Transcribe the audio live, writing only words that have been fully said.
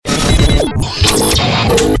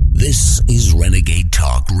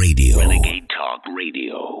Talk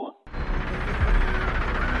Radio.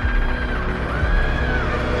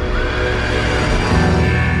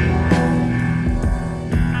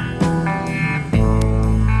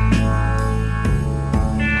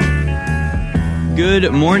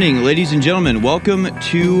 Good morning, ladies and gentlemen. Welcome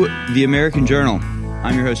to the American Journal.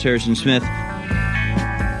 I'm your host, Harrison Smith.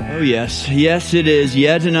 Oh, yes. Yes, it is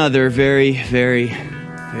yet another very, very,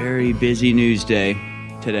 very busy news day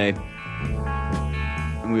today.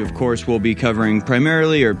 And we, of course, will be covering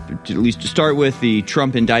primarily, or at least to start with, the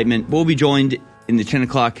Trump indictment. We'll be joined in the 10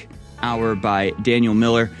 o'clock hour by Daniel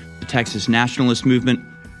Miller, the Texas nationalist movement.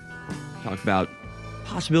 Talk about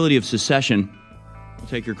possibility of secession. We'll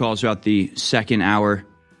take your calls throughout the second hour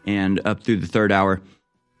and up through the third hour.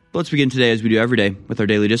 Let's begin today, as we do every day, with our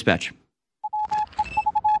Daily Dispatch.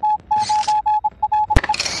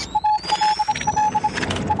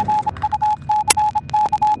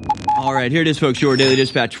 All right, here it is, folks, your Daily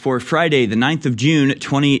Dispatch for Friday, the 9th of June,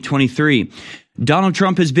 2023. Donald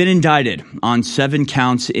Trump has been indicted on 7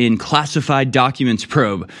 counts in classified documents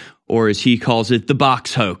probe, or as he calls it, the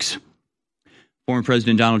box hoax. Former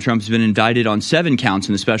President Donald Trump has been indicted on 7 counts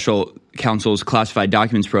in the special counsel's classified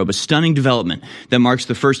documents probe, a stunning development that marks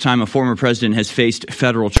the first time a former president has faced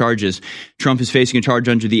federal charges. Trump is facing a charge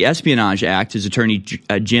under the Espionage Act, his attorney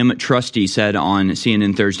Jim Trusty said on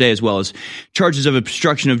CNN Thursday, as well as charges of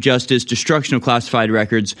obstruction of justice, destruction of classified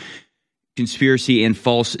records, conspiracy, and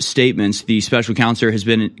false statements. The special counsel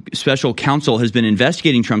has been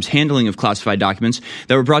investigating Trump's handling of classified documents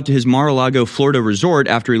that were brought to his Mar-a-Lago, Florida resort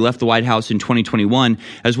after he left the White House in 2021,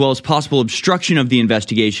 as well as possible obstruction of the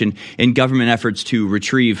investigation and government efforts to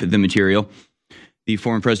retrieve the material. The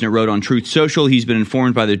former president wrote on Truth Social he's been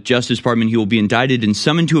informed by the Justice Department he will be indicted and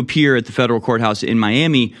summoned to appear at the federal courthouse in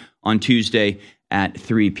Miami on Tuesday at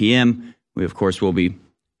 3 p.m. We, of course, will be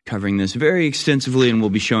covering this very extensively, and we'll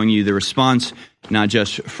be showing you the response, not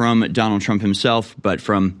just from Donald Trump himself, but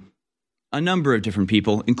from a number of different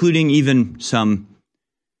people, including even some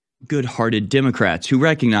good-hearted Democrats who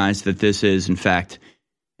recognize that this is, in fact,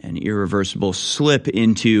 an irreversible slip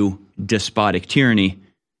into despotic tyranny,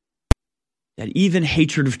 that even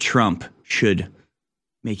hatred of Trump should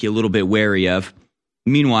make you a little bit wary of.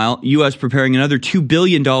 Meanwhile, U.S. preparing another $2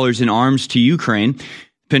 billion in arms to Ukraine.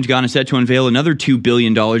 Pentagon is set to unveil another $2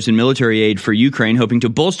 billion in military aid for Ukraine, hoping to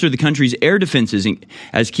bolster the country's air defenses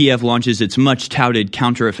as Kiev launches its much-touted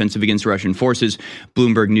counteroffensive against Russian forces,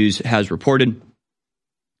 Bloomberg News has reported.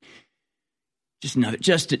 Just another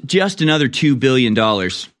 $2 billion.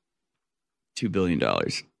 $2 billion.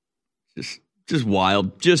 Just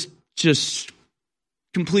wild. Just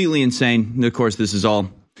completely insane. And of course, this is all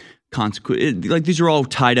these are all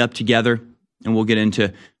tied up together, and we'll get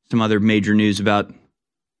into some other major news about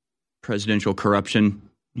presidential corruption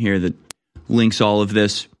here that links all of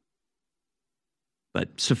this.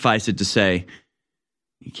 But suffice it to say,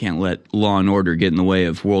 you can't let law and order get in the way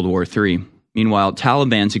of World War III. Meanwhile,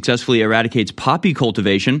 Taliban successfully eradicates poppy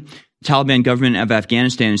cultivation. The Taliban government of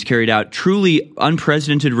Afghanistan has carried out truly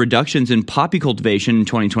unprecedented reductions in poppy cultivation in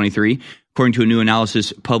 2023, according to a new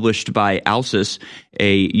analysis published by ALSIS,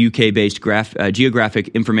 a UK-based geographic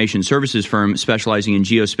information services firm specializing in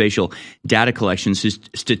geospatial data collection,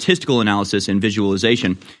 statistical analysis, and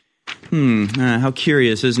visualization. How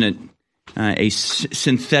curious, isn't it? A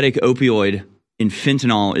synthetic opioid in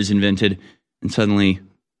fentanyl is invented, and suddenly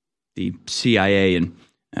the CIA and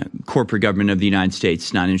corporate government of the United States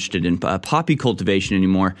is not interested in poppy cultivation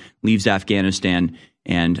anymore, leaves Afghanistan,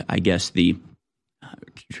 and I guess the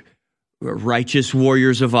righteous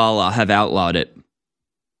warriors of Allah have outlawed it.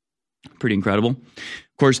 Pretty incredible.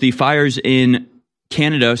 Of course, the fires in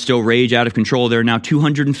Canada still rage out of control. There are now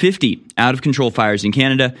 250 out-of-control fires in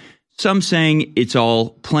Canada, some saying it's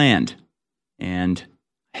all planned. And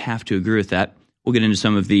I have to agree with that. We'll get into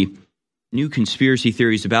some of the new conspiracy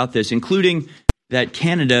theories about this, including that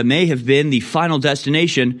Canada may have been the final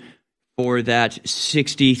destination for that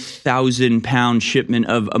 60,000-pound shipment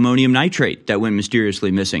of ammonium nitrate that went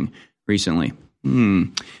mysteriously missing recently.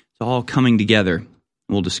 It's all coming together.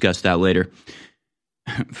 We'll discuss that later.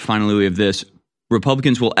 Finally, we have this.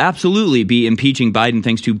 Republicans will absolutely be impeaching Biden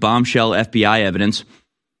thanks to bombshell FBI evidence.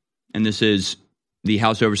 And this is the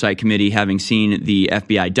House Oversight Committee having seen the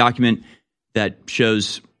FBI document that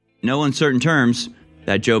shows no uncertain terms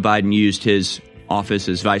that Joe Biden used his office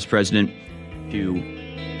as vice president to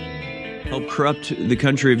help corrupt the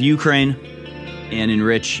country of Ukraine and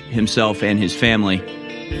enrich himself and his family,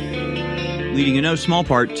 leading in no small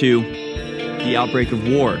part to the outbreak of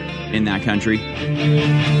war in that country,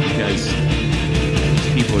 because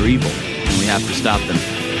people are evil and we have to stop them.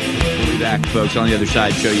 We'll be back, folks, on the other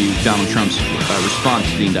side, show you Donald Trump's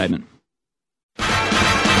response to the indictment.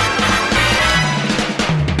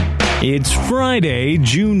 It's Friday,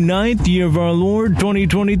 June 9th, year of our Lord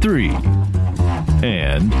 2023.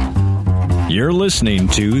 And you're listening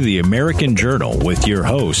to The American Journal with your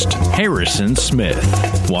host, Harrison Smith.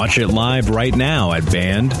 Watch it live right now at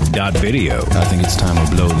band.video. I think it's time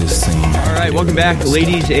to blow this scene. All right, welcome back,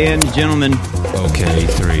 ladies and gentlemen. Okay,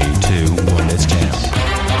 3, 2, 1, let's jam.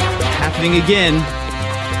 Happening again.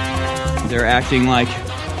 They're acting like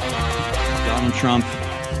Donald Trump,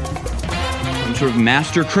 some sort of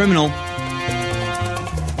master criminal.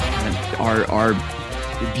 Our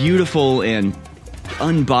beautiful and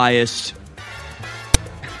unbiased.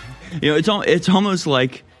 You know, it's almost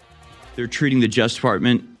like they're treating the Justice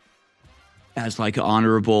Department as like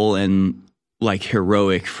honorable and like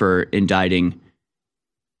heroic for indicting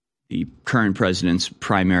the current president's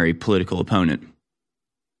primary political opponent.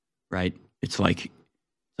 Right? It's like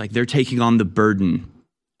they're taking on the burden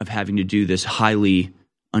of having to do this highly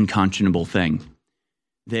unconscionable thing.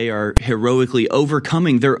 They are heroically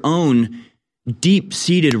overcoming their own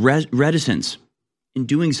deep-seated reticence in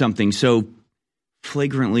doing something so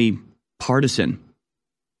flagrantly partisan.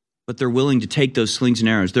 But they're willing to take those slings and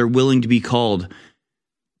arrows. They're willing to be called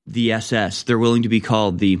the SS. They're willing to be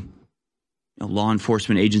called the law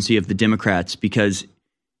enforcement agency of the Democrats, because it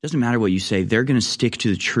doesn't matter what you say. They're going to stick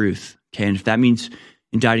to the truth. Okay, and if that means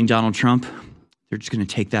indicting Donald Trump, they're just going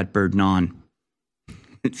to take that burden on.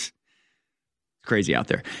 It's crazy out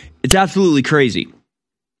there. It's absolutely crazy.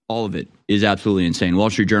 All of it is absolutely insane. Wall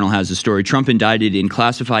Street Journal has a story. Trump indicted in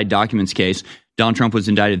classified documents case. Donald Trump was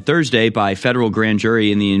indicted Thursday by a federal grand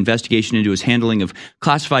jury in the investigation into his handling of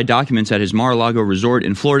classified documents at his Mar-a-Lago resort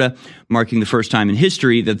in Florida, marking the first time in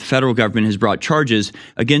history that the federal government has brought charges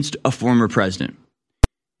against a former president.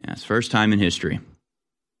 Yes, first time in history.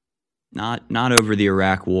 Not over the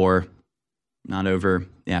Iraq war, not over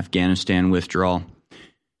the Afghanistan withdrawal,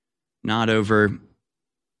 not over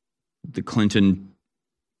the Clinton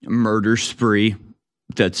murder spree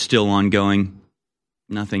that's still ongoing,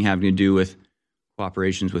 nothing having to do with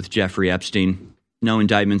cooperations with Jeffrey Epstein, no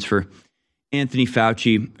indictments for Anthony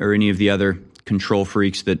Fauci or any of the other control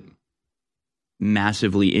freaks that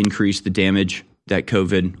massively increased the damage that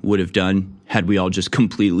COVID would have done had we all just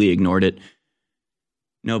completely ignored it.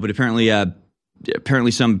 No, but apparently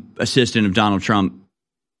some assistant of Donald Trump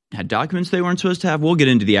had documents they weren't supposed to have. We'll get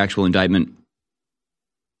into the actual indictment,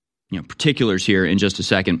 particulars here in just a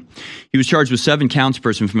second. He was charged with 7 counts, a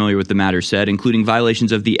person familiar with the matter said, including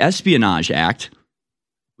violations of the Espionage Act,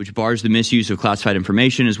 which bars the misuse of classified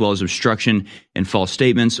information, as well as obstruction and false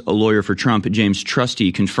statements. A lawyer for Trump, James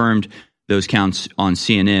Trusty, confirmed those counts on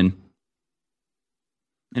CNN.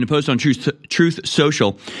 In a post on Truth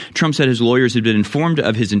Social, Trump said his lawyers had been informed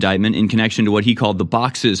of his indictment in connection to what he called the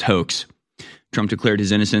boxes hoax. Trump declared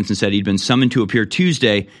his innocence and said he'd been summoned to appear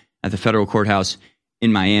Tuesday at the federal courthouse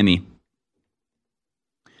in Miami.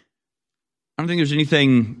 I don't think there's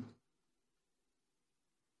anything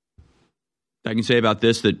I can say about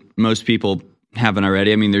this that most people haven't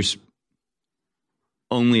already. I mean, there's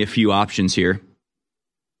only a few options here.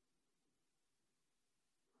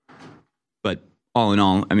 But all in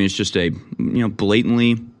all, I mean, it's just a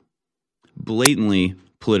blatantly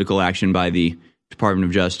political action by the Department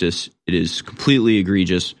of Justice. It is completely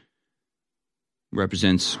egregious.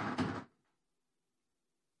 Represents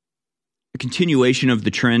a continuation of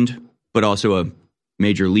the trend, but also a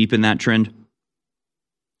major leap in that trend. Kind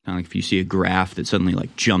of like if you see a graph that suddenly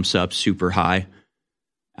jumps up super high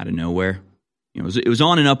out of nowhere. It was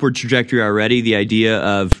on an upward trajectory already. The idea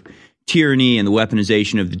of tyranny and the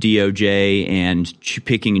weaponization of the DOJ and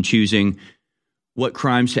picking and choosing what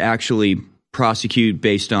crimes to actually prosecute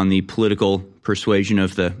based on the political persuasion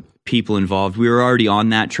of the people involved. We were already on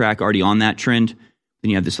that track, already on that trend.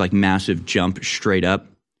 Then you have this massive jump straight up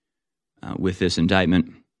with this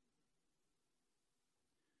indictment.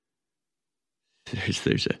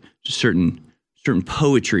 There's a certain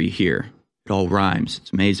poetry here. It all rhymes.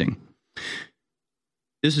 It's amazing.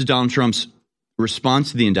 This is Donald Trump's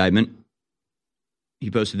response to the indictment.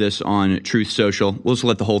 He posted this on Truth Social. We'll just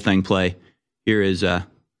let the whole thing play. Here is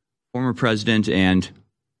former president and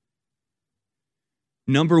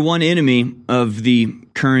number one enemy of the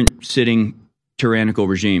current sitting tyrannical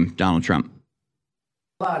regime, Donald Trump.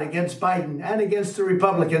 A lot against Biden and against the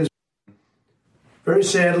Republicans. Very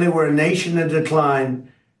sadly, we're a nation in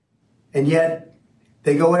decline, and yet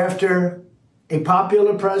they go after a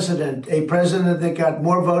popular president, a president that got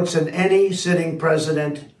more votes than any sitting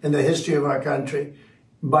president in the history of our country,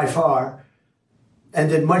 by far, and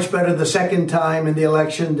did much better the second time in the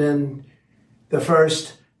election than the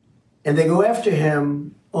first. And they go after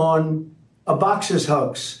him on a boxes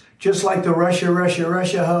hoax, just like the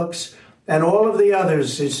Russia hoax and all of the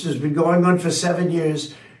others. It's just been going on for 7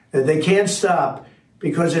 years. They can't stop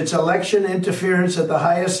because it's election interference at the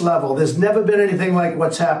highest level. There's never been anything like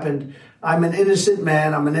what's happened. I'm an innocent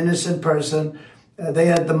man. I'm an innocent person. They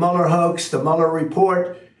had the Mueller hoax, the Mueller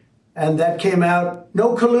report, and that came out.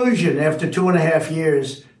 No collusion after 2.5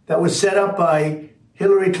 years. That was set up by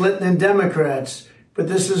Hillary Clinton and Democrats. But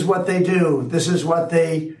this is what they do. This is what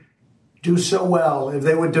they do so well. If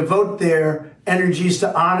they would devote their energies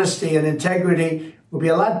to honesty and integrity, it would be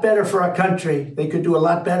a lot better for our country. They could do a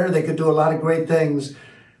lot better. They could do a lot of great things.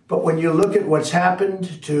 But when you look at what's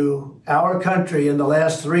happened to our country in the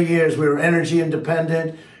last 3 years, we were energy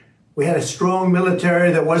independent. We had a strong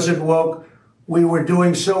military that wasn't woke. We were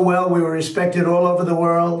doing so well. We were respected all over the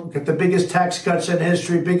world. We got the biggest tax cuts in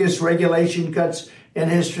history, biggest regulation cuts in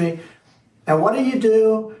history. And what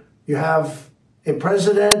do? You have a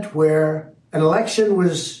president where an election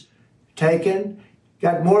was taken,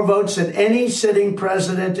 got more votes than any sitting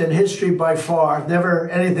president in history by far, never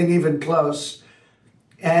anything even close.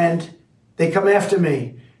 And they come after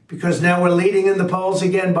me because now we're leading in the polls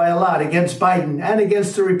again by a lot against Biden and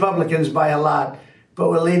against the Republicans by a lot. But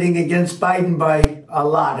we're leading against Biden by a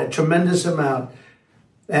lot, a tremendous amount.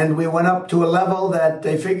 And we went up to a level that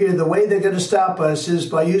they figure the way they're going to stop us is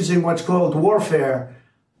by using what's called warfare.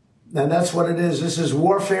 And that's what it is. This is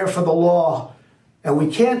warfare for the law. And we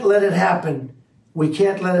can't let it happen. We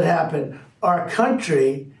can't let it happen. Our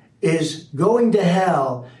country is going to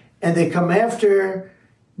hell. And they come after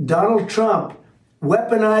Donald Trump,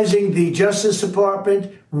 weaponizing the Justice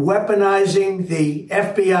Department, weaponizing the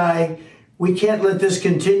FBI. We can't let this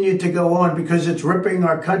continue to go on because it's ripping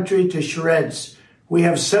our country to shreds. We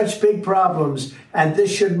have such big problems, and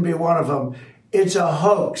this shouldn't be one of them. It's a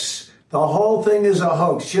hoax. The whole thing is a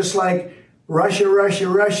hoax, just like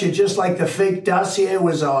Russia, just like the fake dossier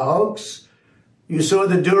was a hoax. You saw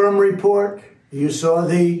the Durham report. You saw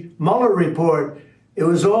the Mueller report. It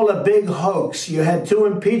was all a big hoax. You had 2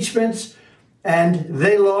 impeachments, and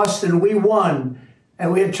they lost, and we won.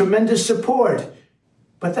 And we had tremendous support.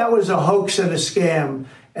 But that was a hoax and a scam.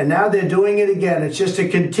 And now they're doing it again. It's just a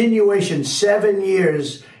continuation, 7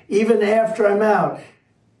 years, even after I'm out.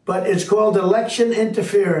 But it's called election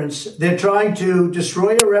interference. They're trying to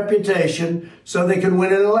destroy a reputation so they can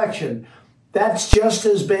win an election. That's just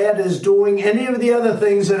as bad as doing any of the other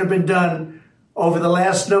things that have been done over the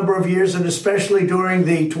last number of years, and especially during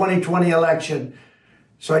the 2020 election.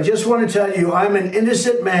 So I just want to tell you, I'm an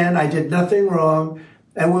innocent man. I did nothing wrong.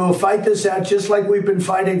 And we will fight this out just like we've been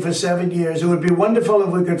fighting for 7 years. It would be wonderful if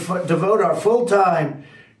we could devote our full time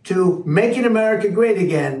to making America great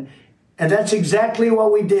again. And that's exactly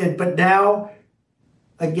what we did. But now,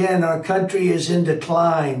 again, our country is in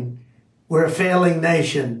decline. We're a failing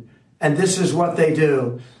nation. And this is what they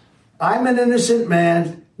do. I'm an innocent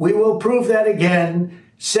man. We will prove that again.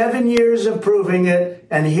 7 years of proving it.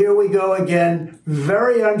 And here we go again.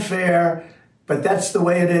 Very unfair. But that's the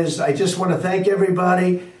way it is. I just want to thank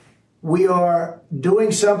everybody. We are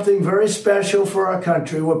doing something very special for our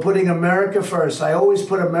country. We're putting America first. I always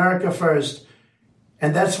put America first.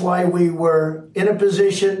 And that's why we were in a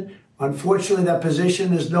position. Unfortunately, that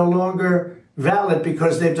position is no longer valid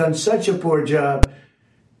because they've done such a poor job.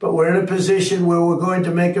 But we're in a position where we're going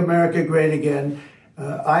to make America great again.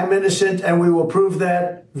 I'm innocent, and we will prove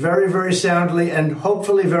that very, very soundly and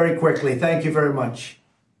hopefully very quickly. Thank you very much.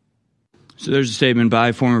 So there's a statement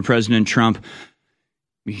by former President Trump.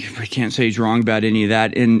 We can't say he's wrong about any of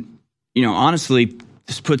that. And, honestly,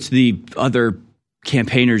 this puts the other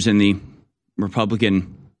campaigners in the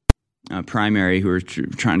Republican primary who are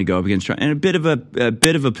trying to go up against Trump in a bit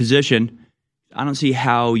of a position. I don't see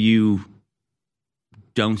how you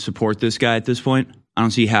don't support this guy at this point. I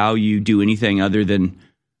don't see how you do anything other than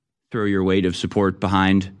throw your weight of support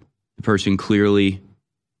behind the person clearly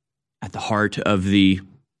at the heart of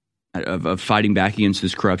of fighting back against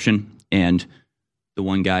this corruption, and the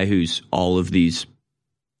one guy who's all of these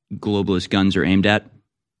globalist guns are aimed at.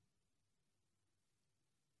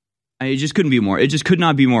 It just could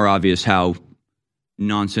not be more obvious how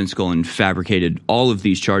nonsensical and fabricated all of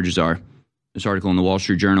these charges are. This article in the Wall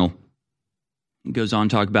Street Journal goes on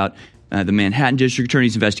to talk about the Manhattan District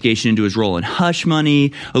Attorney's investigation into his role in hush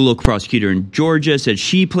money. A local prosecutor in Georgia said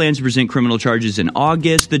she plans to present criminal charges in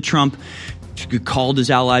August that Trump called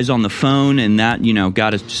his allies on the phone, and that, got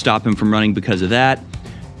to stop him from running because of that.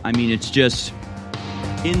 I mean, it's just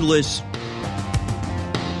endless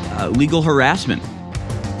legal harassment.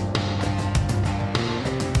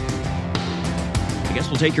 I guess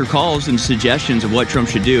we'll take your calls and suggestions of what Trump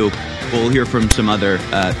should do. We'll hear from some other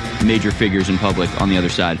major figures in public on the other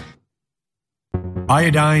side.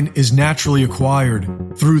 Iodine is naturally acquired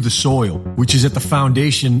through the soil, which is at the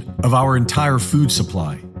foundation of our entire food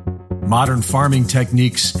supply. Modern farming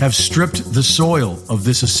techniques have stripped the soil of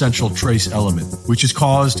this essential trace element, which has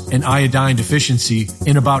caused an iodine deficiency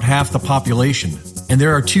in about half the population. And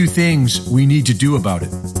there are two things we need to do about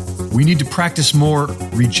it. We need to practice more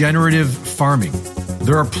regenerative farming.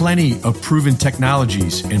 There are plenty of proven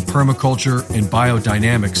technologies in permaculture and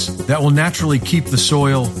biodynamics that will naturally keep the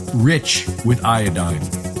soil rich with iodine.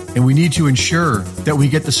 And we need to ensure that we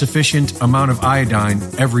get the sufficient amount of iodine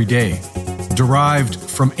every day. Derived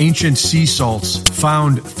from ancient sea salts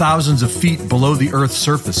found thousands of feet below the Earth's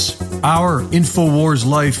surface, our InfoWars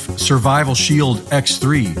Life Survival Shield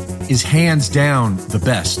X3 is hands down the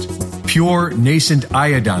best. Pure nascent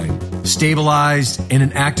iodine, stabilized in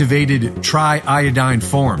an activated triiodine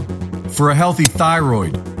form. For a healthy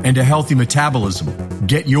thyroid and a healthy metabolism,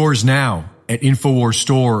 get yours now at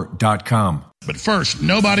InfoWarsStore.com. But first,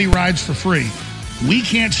 nobody rides for free. We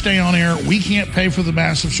can't stay on air. We can't pay for the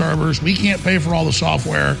massive servers. We can't pay for all the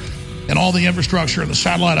software and all the infrastructure and the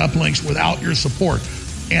satellite uplinks without your support.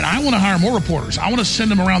 And I want to hire more reporters. I want to send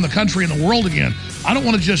them around the country and the world again. I don't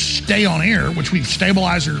want to just stay on air, which we've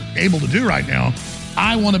stabilized or able to do right now.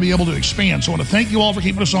 I want to be able to expand. So I want to thank you all for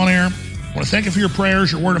keeping us on air. I want to thank you for your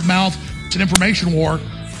prayers, your word of mouth. It's an information war.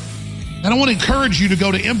 And I want to encourage you to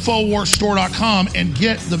go to InfoWarsStore.com and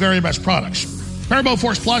get the very best products. Turbo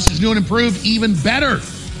Force Plus is new and improved, even better.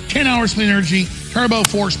 10 hours clean energy. Turbo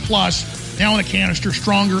Force Plus, now in a canister,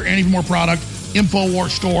 stronger and even more product.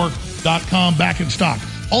 InfoWarsStore.com, back in stock.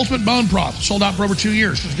 Ultimate Bone Broth, sold out for over 2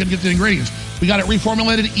 years. Just going to get the ingredients. We got it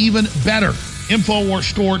reformulated even better.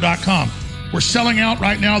 InfoWarsStore.com. We're selling out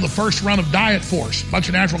right now the first run of Diet Force. A bunch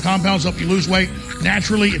of natural compounds help you lose weight.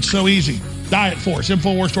 Naturally, it's so easy. Diet Force,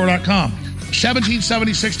 InfoWarsStore.com.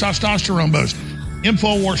 1776 testosterone boost.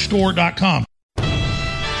 InfoWarsStore.com.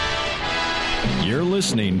 You're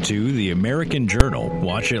listening to The American Journal.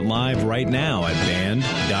 Watch it live right now at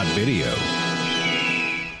band.video.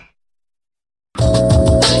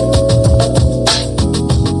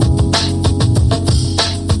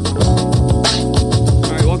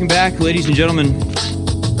 All right, welcome back, ladies and gentlemen.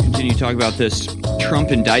 Continue to talk about this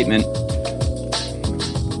Trump indictment.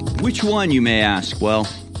 Which one, you may ask? Well,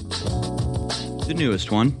 the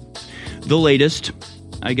newest one. The latest,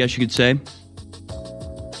 I guess you could say.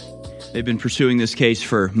 They've been pursuing this case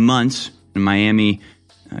for months in Miami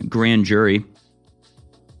grand jury.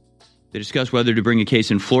 They discussed whether to bring a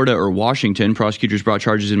case in Florida or Washington. Prosecutors brought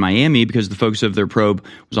charges in Miami because the focus of their probe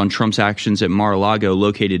was on Trump's actions at Mar-a-Lago,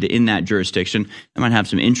 located in that jurisdiction. That might have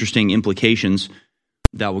some interesting implications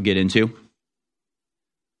that we'll get into.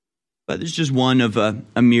 But there's just one of a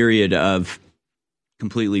myriad of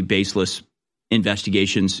completely baseless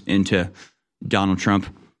investigations into Donald Trump.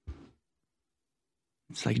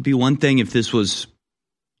 It's like it'd be one thing if this was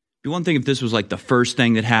like the first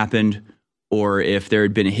thing that happened, or if there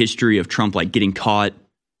had been a history of Trump like getting caught,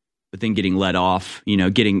 but then getting let off,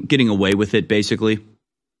 getting away with it, basically.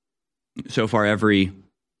 So far, every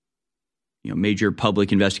major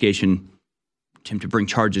public investigation attempt to bring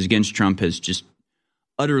charges against Trump has just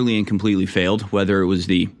utterly and completely failed, whether it was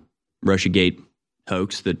the Russiagate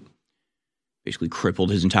hoax that basically crippled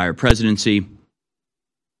his entire presidency.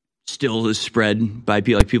 Still is spread by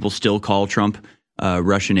people. Like people still call Trump a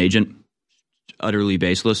Russian agent. Utterly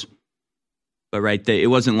baseless. But it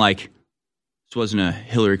wasn't like this wasn't a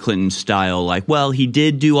Hillary Clinton style. Like, well, he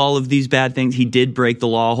did do all of these bad things. He did break the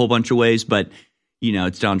law a whole bunch of ways. But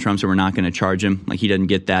it's Donald Trump, so we're not going to charge him. Like he doesn't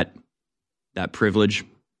get that privilege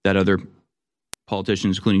that other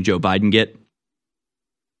politicians, including Joe Biden, get.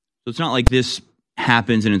 So it's not like this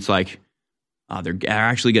happens and it's like they're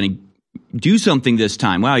actually going to do something this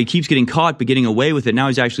time. Wow, he keeps getting caught but getting away with it. Now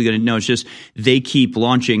he's actually going to know. It's just they keep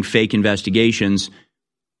launching fake investigations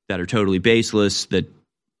that are totally baseless, that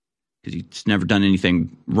because he's never done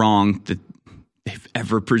anything wrong that they've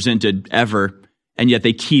ever presented ever, and yet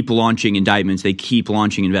they keep launching indictments. They keep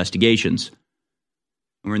launching investigations.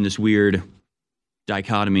 And we're in this weird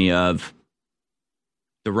dichotomy of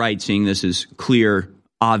the right seeing this as clear,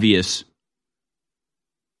 obvious,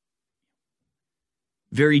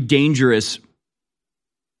 very dangerous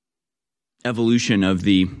evolution of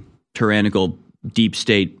the tyrannical deep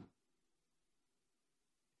state.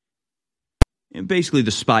 And basically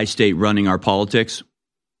the spy state running our politics.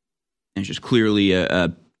 And it's just clearly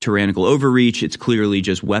a tyrannical overreach. It's clearly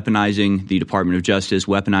just weaponizing the Department of Justice,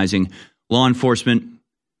 weaponizing law enforcement,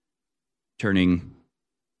 turning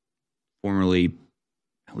formerly,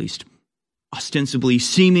 at least ostensibly,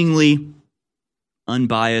 seemingly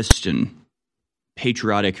unbiased and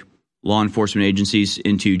patriotic law enforcement agencies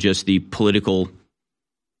into just the political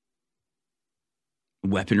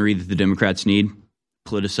weaponry that the Democrats need,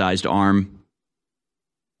 politicized arm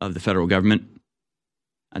of the federal government.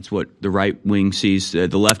 That's what the right wing sees. The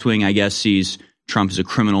left wing, I guess, sees Trump as a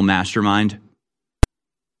criminal mastermind,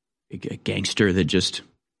 a gangster that just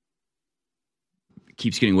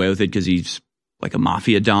keeps getting away with it because he's like a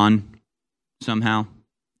mafia don somehow.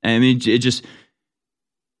 I mean, it just,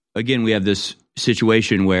 again, we have this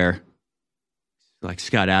situation where, like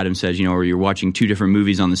Scott Adams says, where you're watching two different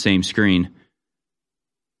movies on the same screen.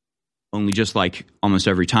 Only just like almost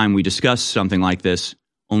every time we discuss something like this,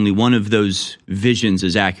 only one of those visions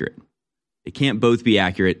is accurate. They can't both be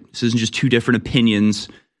accurate. This isn't just two different opinions,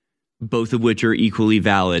 both of which are equally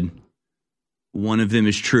valid. One of them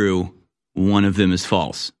is true, one of them is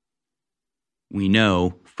false. We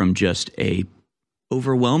know from just a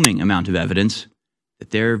overwhelming amount of evidence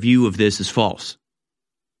that their view of this is false.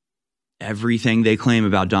 Everything they claim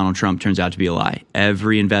about Donald Trump turns out to be a lie.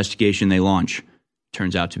 Every investigation they launch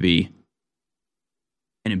turns out to be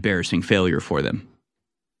an embarrassing failure for them.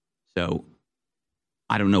 So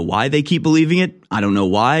I don't know why they keep believing it. I don't know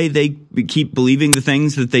why they keep believing the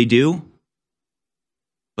things that they do.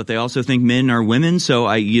 But they also think men are women. So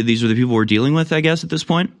these are the people we're dealing with, I guess, at this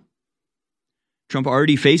point. Trump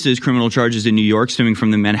already faces criminal charges in New York stemming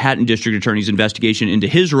from the Manhattan District Attorney's investigation into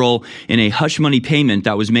his role in a hush money payment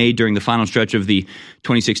that was made during the final stretch of the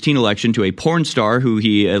 2016 election to a porn star who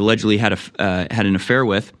he allegedly had an affair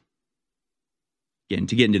with. Again,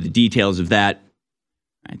 to get into the details of that,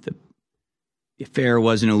 right, the affair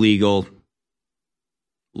wasn't illegal.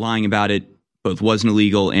 Lying about it both wasn't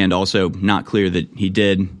illegal and also not clear that he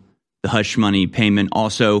did. The hush money payment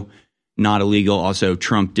also not illegal. Also,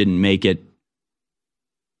 Trump didn't make it.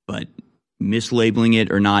 But mislabeling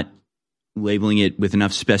it or not labeling it with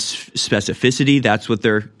enough specificity, that's what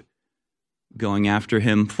they're going after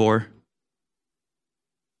him for.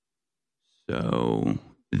 So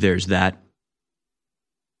there's that.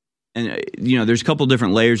 And, there's a couple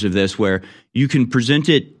different layers of this where you can present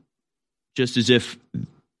it just as if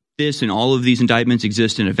this and all of these indictments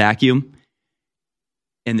exist in a vacuum,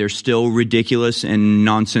 and they're still ridiculous and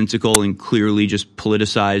nonsensical and clearly just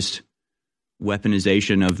politicized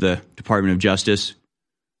weaponization of the Department of Justice,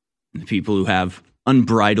 the people who have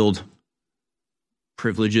unbridled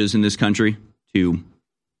privileges in this country to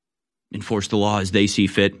enforce the law as they see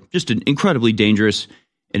fit. Just an incredibly dangerous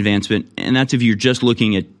advancement. And that's if you're just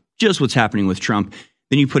looking at just what's happening with Trump.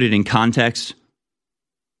 Then you put it in context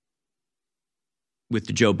with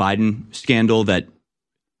the Joe Biden scandal that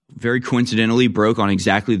very coincidentally broke on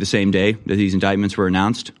exactly the same day that these indictments were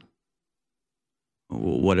announced.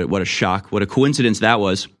 What a shock. What a coincidence that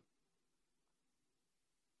was.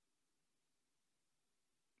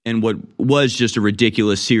 And what was just a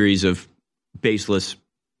ridiculous series of baseless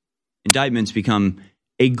indictments become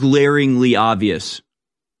a glaringly obvious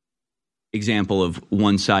example of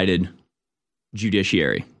one-sided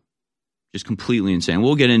judiciary. Just completely insane.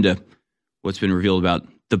 We'll get into what's been revealed about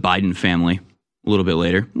the Biden family a little bit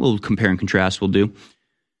later. We'll compare and contrast, we'll do.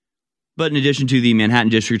 But in addition to the Manhattan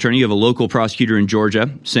District Attorney, you have a local prosecutor in Georgia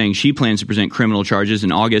saying she plans to present criminal charges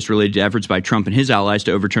in August related to efforts by Trump and his allies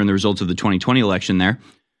to overturn the results of the 2020 election there.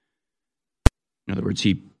 In other words,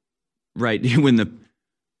 when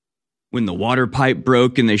the water pipe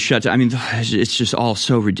broke and they shut down, it's just all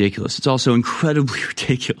so ridiculous. It's all so incredibly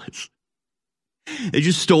ridiculous. They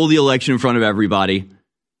just stole the election in front of everybody.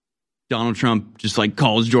 Donald Trump just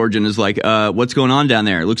calls Georgia and is like, what's going on down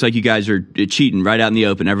there? It looks like you guys are cheating right out in the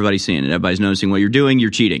open. Everybody's seeing it. Everybody's noticing what you're doing. You're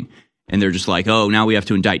cheating. And they're just like, oh, now we have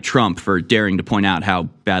to indict Trump for daring to point out how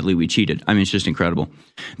badly we cheated. It's just incredible.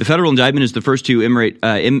 The federal indictment is the first to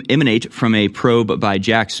emanate from a probe by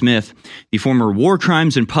Jack Smith, the former war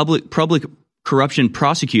crimes and public corruption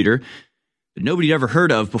prosecutor that nobody ever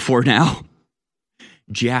heard of before now.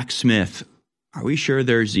 Jack Smith. Are we sure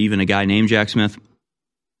there's even a guy named Jack Smith?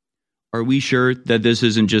 Are we sure that this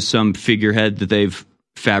isn't just some figurehead that they've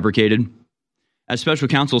fabricated? As special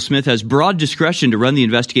counsel, Smith has broad discretion to run the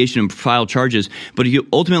investigation and file charges, but he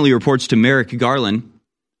ultimately reports to Merrick Garland,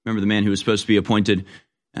 remember the man who was supposed to be appointed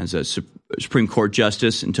as a Supreme Court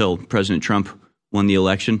justice until President Trump won the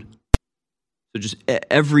election. So just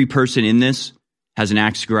every person in this has an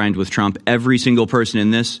axe to grind with Trump. Every single person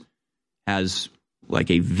in this has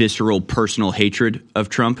a visceral personal hatred of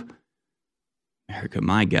Trump. America,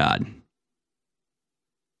 my God.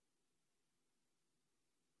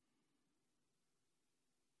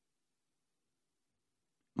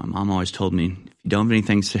 My mom always told me, if you don't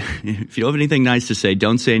have anything nice to say,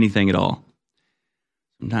 don't say anything at all.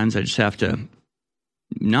 Sometimes I just have to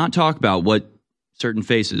not talk about what certain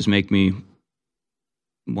faces make me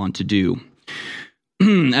want to do.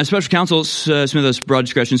 As special counsel, Smith has broad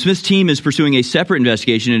discretion. Smith's team is pursuing a separate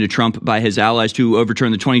investigation into Trump by his allies to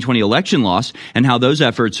overturn the 2020 election loss and how those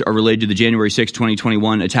efforts are related to the January 6,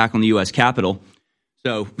 2021 attack on the U.S. Capitol.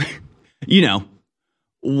 So,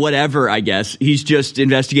 whatever, I guess. He's just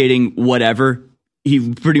investigating whatever.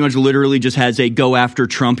 He pretty much literally just has a go after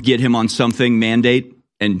Trump, get him on something mandate,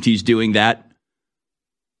 and he's doing that.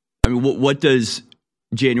 I mean, what does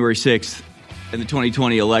January 6th and the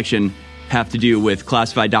 2020 election have to do with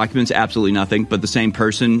classified documents? Absolutely nothing. But the same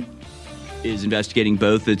person is investigating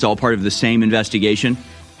both. It's all part of the same investigation.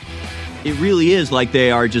 It really is like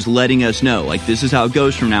they are just letting us know, like, this is how it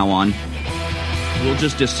goes from now on. We'll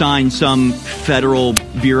just assign some federal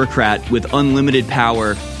bureaucrat with unlimited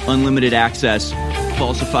power, unlimited access,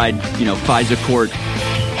 falsified, FISA court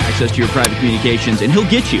access to your private communications, and he'll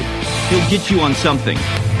get you. He'll get you on something.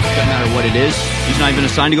 Doesn't matter what it is. He's not even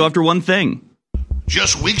assigned to go after one thing.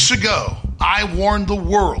 Just weeks ago, I warned the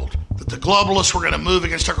world that the globalists were going to move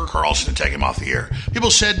against Tucker Carlson and take him off the air.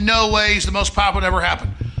 People said, no way, he's the most popular that ever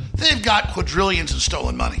happened. They've got quadrillions in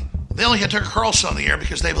stolen money. They only had Tucker Carlson on the air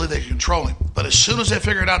because they believe they could control him. But as soon as they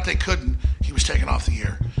figured out they couldn't, he was taken off the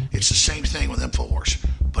air. It's the same thing with InfoWars.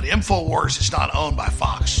 But InfoWars is not owned by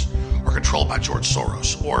Fox or controlled by George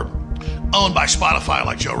Soros or owned by Spotify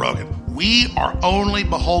like Joe Rogan. We are only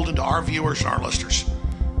beholden to our viewers and our listeners.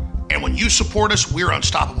 And when you support us, we're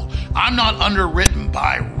unstoppable. I'm not underwritten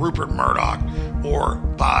by Rupert Murdoch or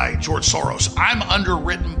by George Soros. I'm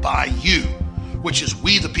underwritten by you, which is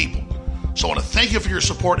we the people. So I want to thank you for your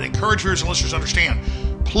support and encourage viewers and listeners to understand.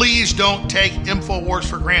 Please don't take InfoWars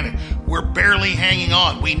for granted. We're barely hanging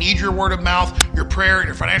on. We need your word of mouth, your prayer, and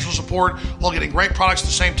your financial support while getting great products at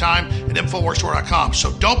the same time at InfoWarsStore.com.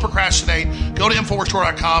 So don't procrastinate. Go to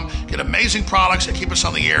InfoWarsStore.com, get amazing products that keep us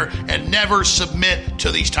on the air, and never submit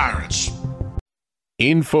to these tyrants.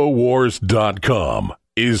 InfoWars.com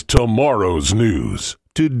is tomorrow's news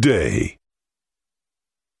today.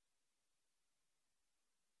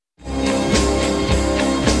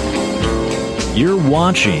 You're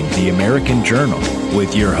watching The American Journal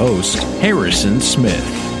with your host, Harrison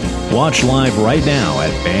Smith. Watch live right now at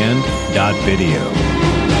band.video.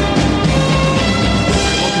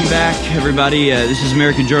 Welcome back, everybody. This is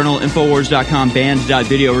American Journal, Infowars.com,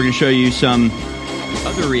 band.video. We're going to show you some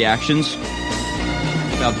other reactions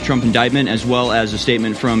about the Trump indictment, as well as a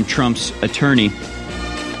statement from Trump's attorney.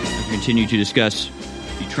 We'll continue to discuss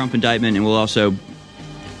the Trump indictment, and we'll also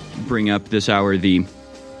bring up this hour the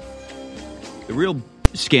real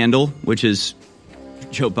scandal, which is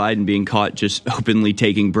Joe Biden being caught just openly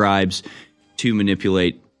taking bribes to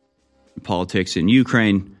manipulate politics in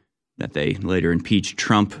Ukraine, that they later impeached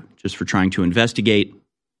Trump just for trying to investigate.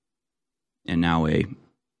 And now a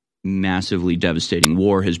massively devastating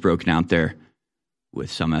war has broken out there, with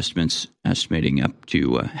some estimates estimating up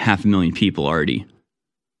to 500,000 people already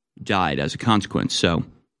died as a consequence. So,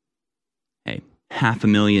 hey,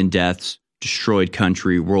 500,000 deaths, destroyed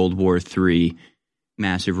country, World War III,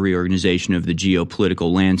 massive reorganization of the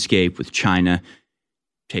geopolitical landscape with China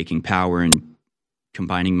taking power and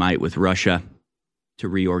combining might with Russia to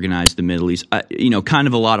reorganize the Middle East. Kind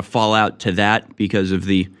of a lot of fallout to that because of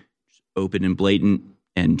the open and blatant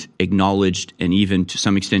and acknowledged and even to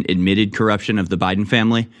some extent admitted corruption of the Biden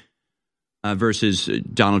family versus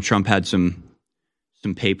Donald Trump had some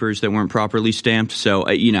papers that weren't properly stamped. So,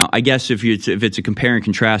 I guess if it's a compare and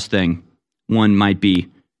contrast thing, one might be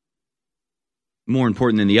more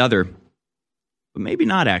important than the other, but maybe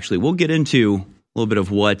not actually. We'll get into a little bit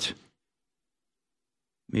of what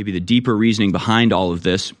maybe the deeper reasoning behind all of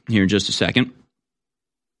this here in just a second.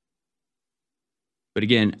 But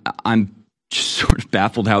again, I'm just sort of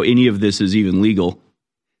baffled how any of this is even legal.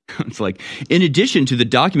 It's like, in addition to the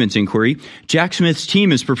documents inquiry, Jack Smith's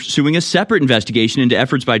team is pursuing a separate investigation into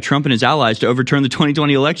efforts by Trump and his allies to overturn the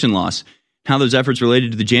 2020 election loss. How those efforts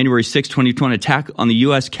related to the January 6, 2020 attack on the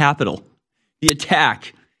U.S. Capitol. The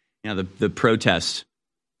attack, the protests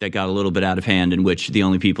that got a little bit out of hand, in which the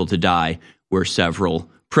only people to die were several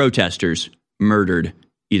protesters murdered,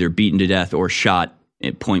 either beaten to death or shot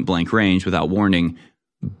at point blank range without warning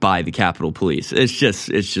by the Capitol Police. It's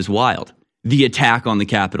just wild. The attack on the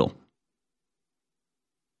Capitol.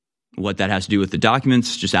 What that has to do with the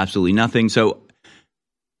documents, just absolutely nothing. So,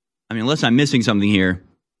 unless I'm missing something here,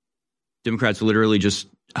 Democrats literally just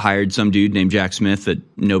hired some dude named Jack Smith that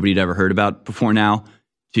nobody had ever heard about before now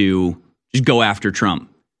to just go after Trump.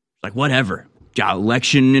 Like, whatever. Got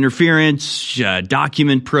election interference,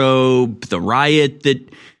 document probe, the riot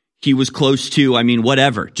that he was close to.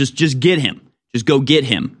 Whatever. Just get him. Just go get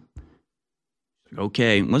him.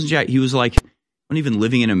 Okay. Wasn't Jack, he was like, wasn't even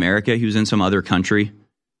living in America. He was in some other country.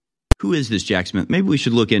 Who is this Jack Smith? Maybe we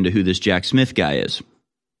should look into who this Jack Smith guy is.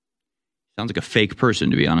 Sounds like a fake person,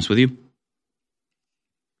 to be honest with you.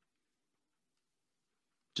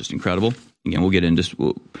 Just incredible. Again, we'll get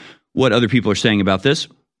into what other people are saying about this.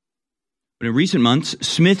 But in recent months,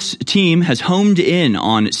 Smith's team has homed in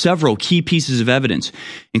on several key pieces of evidence,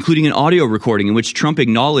 including an audio recording in which Trump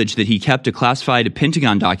acknowledged that he kept a classified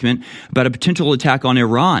Pentagon document about a potential attack on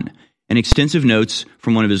Iran, and extensive notes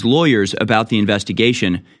from one of his lawyers about the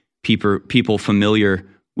investigation, people familiar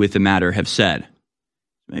with the matter have said.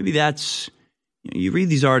 Maybe that's, you read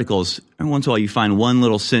these articles, and once in a while you find one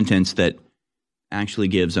little sentence that actually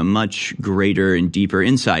gives a much greater and deeper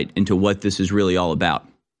insight into what this is really all about.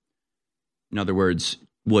 In other words,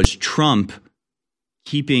 was Trump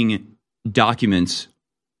keeping documents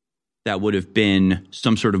that would have been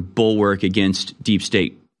some sort of bulwark against deep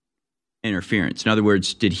state interference? In other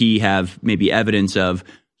words, did he have maybe evidence of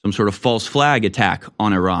some sort of false flag attack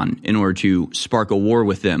on Iran in order to spark a war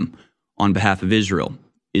with them on behalf of Israel?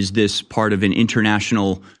 Is this part of an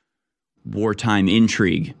international wartime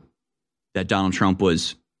intrigue that Donald Trump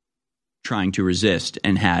was trying to resist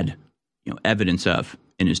and had, evidence of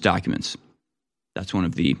in his documents? That's one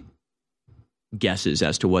of the guesses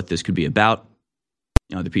as to what this could be about.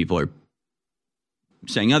 Other people are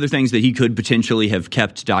saying other things that he could potentially have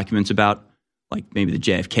kept documents about, like maybe the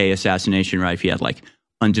JFK assassination, right? If he had like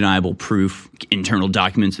undeniable proof, internal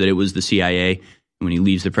documents that it was the CIA. And when he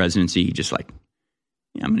leaves the presidency, he just like,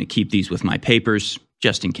 I'm going to keep these with my papers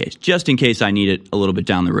just in case I need it a little bit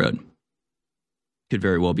down the road. Could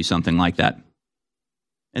very well be something like that.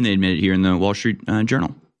 And they admit it here in the Wall Street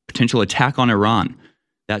Journal. Potential attack on Iran.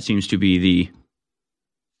 That seems to be the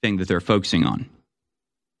thing that they're focusing on.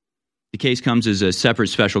 The case comes as a separate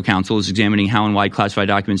special counsel is examining how and why classified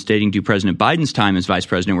documents dating to President Biden's time as vice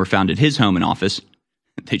president were found at his home and office.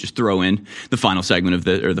 They just throw in the final segment of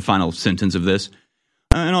the final sentence of this.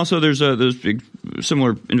 And also there's a big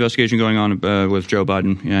similar investigation going on with Joe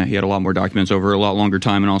Biden. Yeah, he had a lot more documents over a lot longer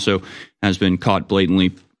time and also has been caught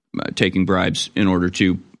blatantly taking bribes in order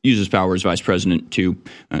to use his power as vice president to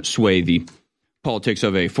sway the politics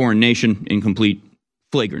of a foreign nation in complete,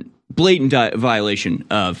 flagrant, blatant violation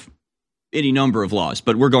of any number of laws.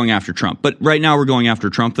 But we're going after Trump. But right now we're going after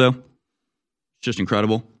Trump, though. It's just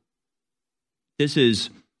incredible. This is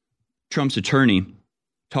Trump's attorney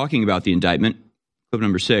talking about the indictment. Clip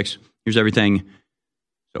number 6. Here's everything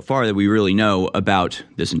so far that we really know about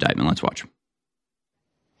this indictment. Let's watch.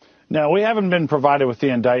 No, we haven't been provided with the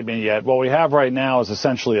indictment yet. What we have right now is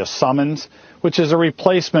essentially a summons, which is a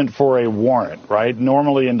replacement for a warrant, right?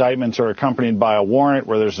 Normally, indictments are accompanied by a warrant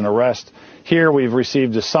where there's an arrest. Here, we've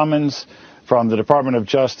received a summons from the Department of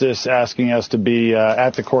Justice asking us to be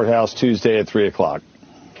at the courthouse Tuesday at 3 o'clock.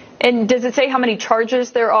 And does it say how many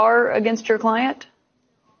charges there are against your client?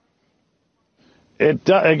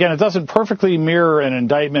 Again, it doesn't perfectly mirror an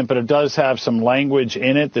indictment, but it does have some language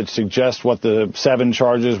in it that suggests what the 7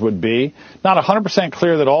 charges would be. Not 100%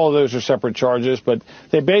 clear that all of those are separate charges, but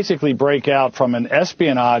they basically break out from an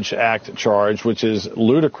Espionage Act charge, which is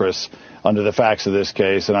ludicrous under the facts of this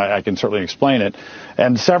case, and I can certainly explain it,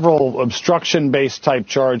 and several obstruction-based type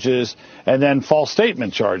charges, and then false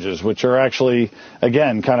statement charges, which are actually,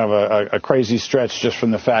 again, kind of a crazy stretch just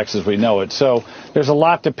from the facts as we know it. So there's a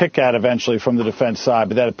lot to pick at eventually from the defense side,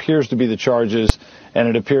 but that appears to be the charges, and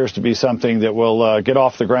it appears to be something that will get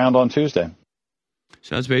off the ground on Tuesday.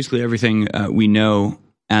 So that's basically everything we know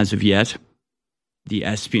as of yet. The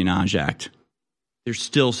Espionage Act. They're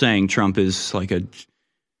still saying Trump is like a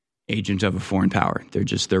agent of a foreign power.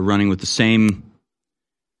 They're running with the same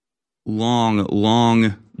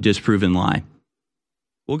long disproven lie.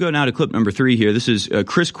 We'll go now to clip number 3 here. This is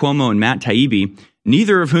Chris Cuomo and Matt Taibbi,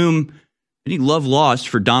 neither of whom any love lost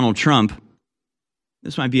for Donald Trump.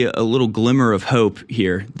 This might be a little glimmer of hope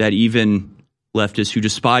here that even leftists who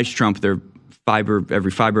despise Trump,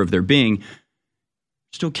 every fiber of their being,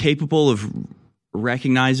 still capable of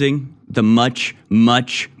recognizing the much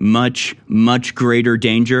greater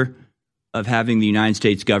danger of having the United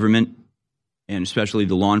States government, and especially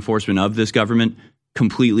the law enforcement of this government,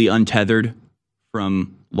 completely untethered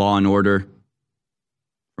from law and order,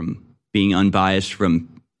 from being unbiased,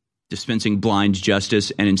 from dispensing blind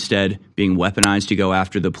justice, and instead being weaponized to go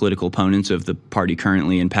after the political opponents of the party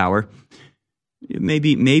currently in power.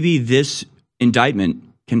 Maybe this indictment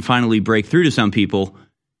can finally break through to some people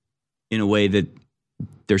in a way that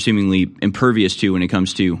they're seemingly impervious to when it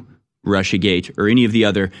comes to Russiagate or any of the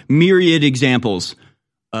other myriad examples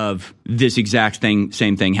of this exact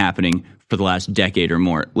same thing happening for the last decade or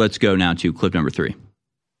more. Let's go now to clip number 3.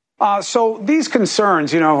 So these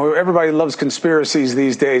concerns, everybody loves conspiracies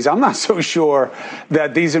these days. I'm not so sure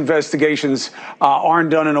that these investigations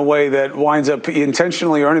aren't done in a way that winds up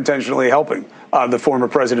intentionally or unintentionally helping the former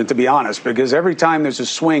president, to be honest, because every time there's a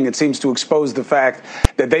swing, it seems to expose the fact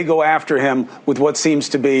that they go after him with what seems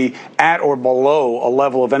to be at or below a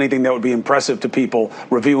level of anything that would be impressive to people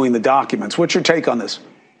reviewing the documents. What's your take on this?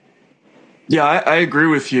 Yeah, I agree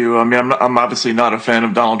with you. I mean, I'm obviously not a fan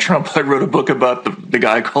of Donald Trump. I wrote a book about the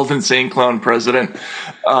guy called Insane Clown President.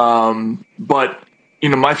 But,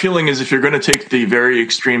 my feeling is if you're going to take the very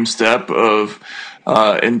extreme step of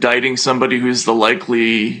indicting somebody who's the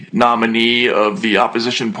likely nominee of the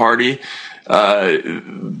opposition party,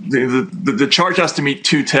 the charge has to meet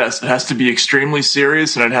two tests. It has to be extremely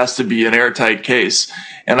serious and it has to be an airtight case.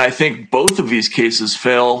 And I think both of these cases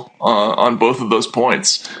fail on both of those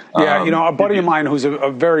points. Yeah, a buddy of mine who's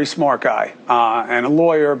a very smart guy and a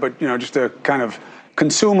lawyer, but, just a kind of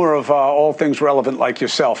consumer of all things relevant like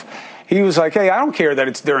yourself. He was like, hey, I don't care that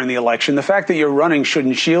it's during the election. The fact that you're running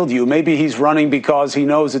shouldn't shield you. Maybe he's running because he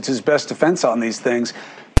knows it's his best defense on these things.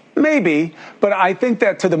 Maybe, but I think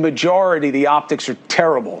that to the majority, the optics are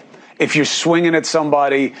terrible. If you're swinging at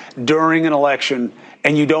somebody during an election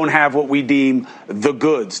and you don't have what we deem the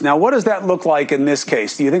goods. Now, what does that look like in this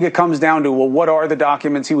case? Do you think it comes down to, well, what are the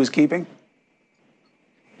documents he was keeping?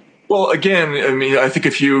 Well, again, I mean, I think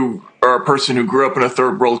if you are a person who grew up in a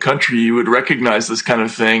third world country, you would recognize this kind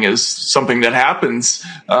of thing as something that happens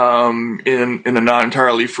in a not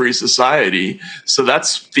entirely free society. So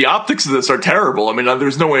the optics of this are terrible. I mean,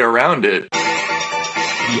 there's no way around it.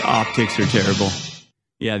 The optics are terrible.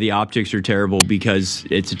 Yeah, the optics are terrible because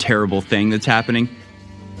it's a terrible thing that's happening.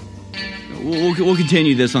 We'll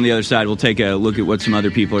continue this on the other side. We'll take a look at what some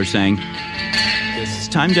other people are saying. It's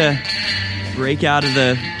time to break out of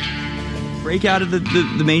the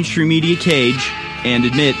mainstream media cage and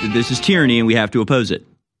admit that this is tyranny and we have to oppose it.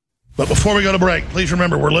 But before we go to break, please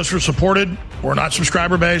remember we're listener supported. We're not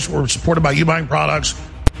subscriber based. We're supported by you buying products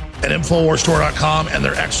at InfoWarsStore.com, and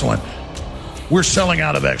they're excellent. We're selling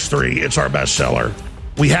out of X3. It's our best seller.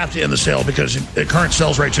 We have to end the sale because at current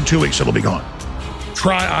sales rates in 2 weeks, it'll be gone.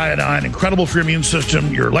 Try iodine, incredible for your immune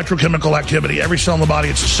system, your electrochemical activity, every cell in the body.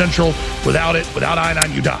 It's essential. Without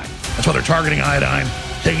iodine, you die. That's why they're targeting iodine,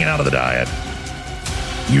 taking it out of the diet.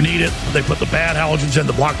 You need it. They put the bad halogens in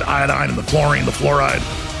to block the iodine and the chlorine, the fluoride,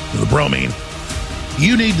 and the bromine.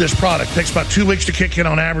 You need this product. It takes about 2 weeks to kick in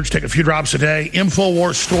on average. Take a few drops a day.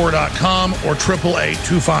 InfoWarsStore.com or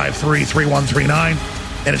 888-253-3139.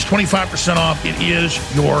 And it's 25% off. It is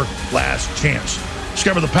your last chance.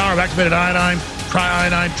 Discover the power of activated iodine. Try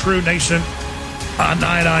iodine. True nascent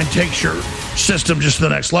iodine takes your system just to the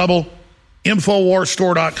next level.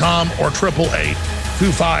 InfoWarsStore.com or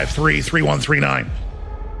 888-253-3139.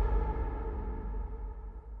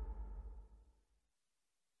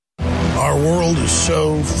 Our world is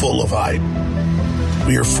so full of hype.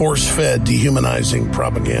 We are force-fed dehumanizing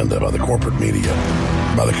propaganda by the corporate media,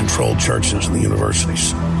 by the controlled churches and the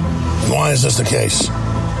universities. And why is this the case?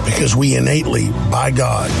 Because we innately, by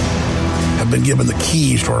God, have been given the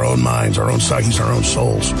keys to our own minds, our own psyches, our own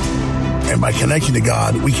souls. And by connecting to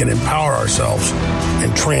God, we can empower ourselves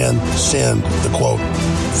and transcend the, quote,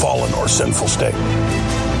 fallen or sinful state.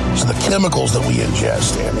 So the chemicals that we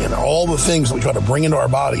ingest and all the things that we try to bring into our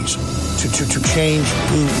bodies to change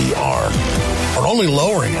who we are only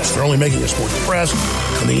lowering us. They're only making us more depressed.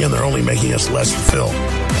 In the end, they're only making us less fulfilled.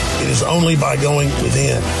 It is only by going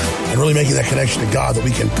within and really making that connection to God that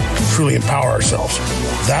we can truly empower ourselves.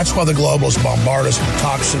 That's why the globalists bombard us with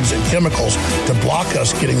toxins and chemicals to block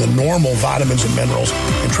us getting the normal vitamins and minerals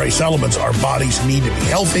and trace elements our bodies need to be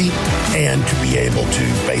healthy and to be able to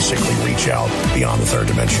basically reach out beyond the third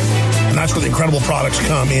dimension. And that's where the incredible products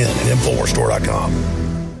come in at InfoWarsStore.com.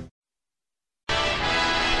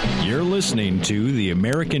 You're listening to The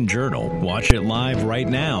American Journal. Watch it live right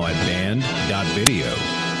now at band.video.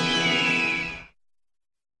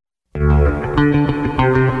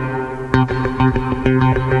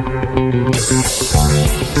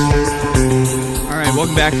 All right,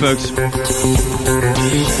 welcome back, folks.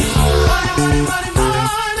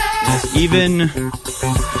 Yes, even people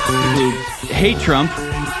who hate Trump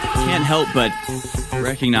can't help but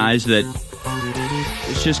recognize that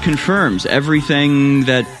this just confirms everything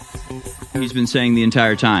that he's been saying the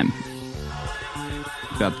entire time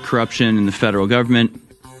about corruption in the federal government,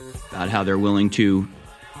 about how they're willing to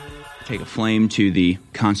take a flame to the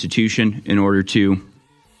Constitution in order to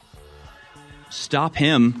stop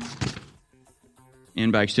him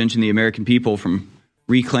and, by extension, the American people from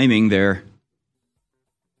reclaiming their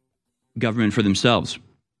government for themselves.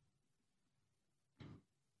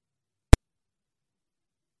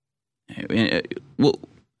 We'll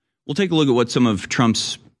take a look at what some of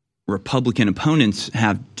Trump's Republican opponents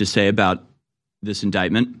have to say about this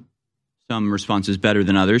indictment. Some responses better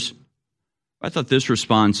than others. I thought this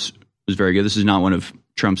response was very good. This is not one of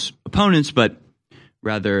Trump's opponents, but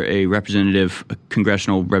rather a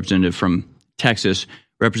congressional representative from Texas.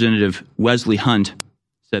 Representative Wesley Hunt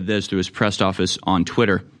said this through his press office on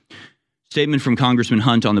Twitter. Statement from Congressman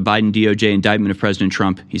Hunt on the Biden DOJ indictment of President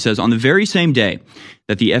Trump. He says, on the very same day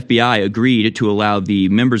that the FBI agreed to allow the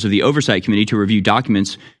members of the Oversight Committee to review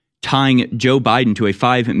documents tying Joe Biden to a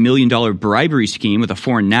 $5 million bribery scheme with a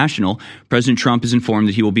foreign national, President Trump is informed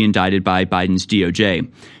that he will be indicted by Biden's DOJ.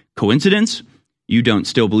 Coincidence? You don't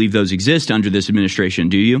still believe those exist under this administration,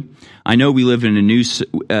 do you? I know we live in a news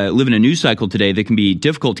cycle today that can be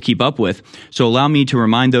difficult to keep up with, so allow me to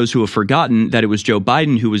remind those who have forgotten that it was Joe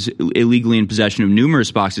Biden who was illegally in possession of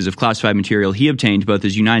numerous boxes of classified material he obtained both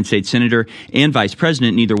as United States Senator and Vice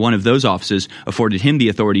President. Neither one of those offices afforded him the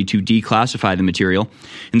authority to declassify the material.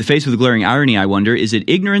 In the face of the glaring irony, I wonder, is it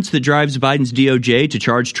ignorance that drives Biden's DOJ to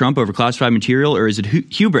charge Trump over classified material, or is it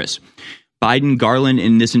hubris? Biden, Garland,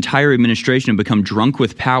 and this entire administration have become drunk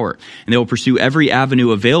with power, and they will pursue every avenue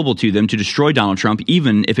available to them to destroy Donald Trump,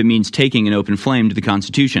 even if it means taking an open flame to the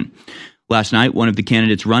Constitution. Last night, one of the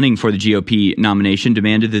candidates running for the GOP nomination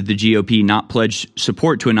demanded that the GOP not pledge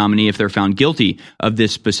support to a nominee if they're found guilty of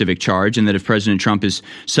this specific charge, and that if President Trump is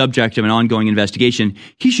subject to an ongoing investigation,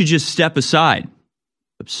 he should just step aside.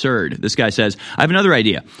 Absurd. This guy says, I have another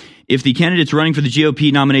idea. If the candidates running for the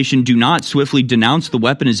GOP nomination do not swiftly denounce the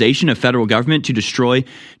weaponization of federal government to destroy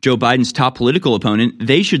Joe Biden's top political opponent,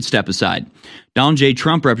 they should step aside. Donald J.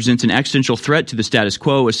 Trump represents an existential threat to the status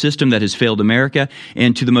quo, a system that has failed America,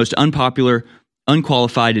 and to the most unpopular,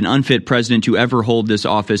 unqualified, and unfit president to ever hold this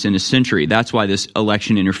office in a century. That's why this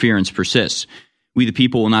election interference persists. We the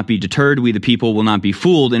people will not be deterred, we the people will not be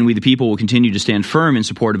fooled, and we the people will continue to stand firm in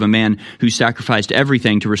support of a man who sacrificed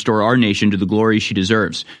everything to restore our nation to the glory she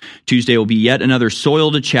deserves. Tuesday will be yet another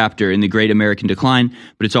soiled chapter in the great American decline,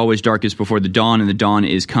 but it's always darkest before the dawn, and the dawn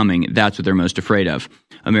is coming. That's what they're most afraid of.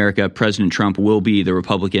 America, President Trump will be the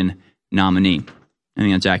Republican nominee. I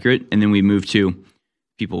think that's accurate. And then we move to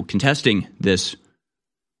people contesting this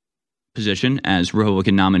position as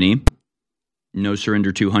Republican nominee. No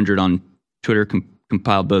Surrender 200 on Twitter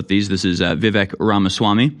compiled both these. This is Vivek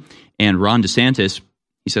Ramaswamy and Ron DeSantis.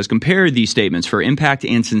 He says, compare these statements for impact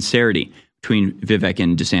and sincerity between Vivek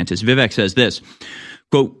and DeSantis. Vivek says this,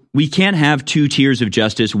 quote, we can't have two tiers of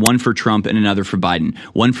justice, one for Trump and another for Biden,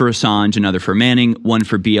 one for Assange, another for Manning, one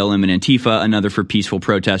for BLM and Antifa, another for peaceful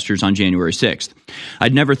protesters on January 6th.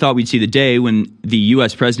 I'd never thought we'd see the day when the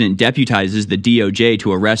U.S. president deputizes the DOJ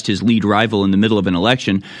to arrest his lead rival in the middle of an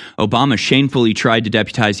election. Obama shamefully tried to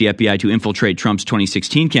deputize the FBI to infiltrate Trump's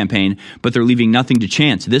 2016 campaign, but they're leaving nothing to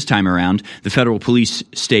chance this time around. The federal police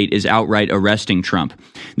state is outright arresting Trump.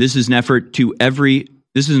 This is an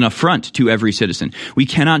affront to every citizen. We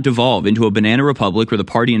cannot devolve into a banana republic where the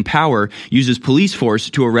party in power uses police force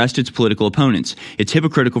to arrest its political opponents. It's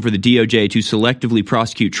hypocritical for the DOJ to selectively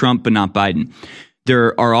prosecute Trump but not Biden.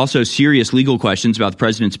 There are also serious legal questions about the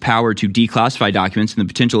president's power to declassify documents and the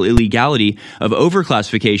potential illegality of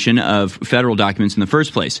overclassification of federal documents in the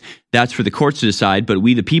first place. That's for the courts to decide, but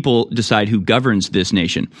we the people decide who governs this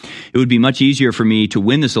nation. It would be much easier for me to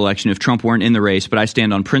win this election if Trump weren't in the race, but I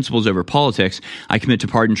stand on principles over politics. I commit to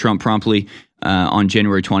pardon Trump promptly on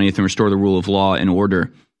January 20th and restore the rule of law and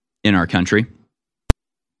order in our country.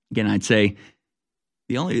 Again, I'd say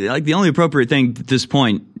the only appropriate thing at this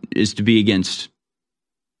point is to be against.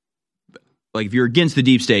 Like, if you're against the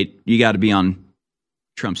deep state, you got to be on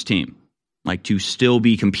Trump's team. Like, to still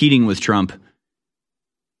be competing with Trump,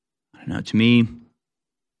 I don't know, to me,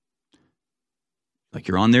 like,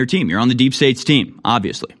 you're on their team. You're on the deep state's team,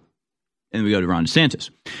 obviously. And then we go to Ron DeSantis.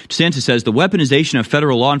 DeSantis says the weaponization of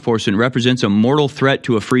federal law enforcement represents a mortal threat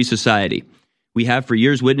to a free society. We have for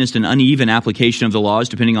years witnessed an uneven application of the laws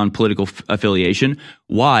depending on political affiliation.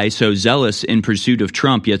 Why so zealous in pursuit of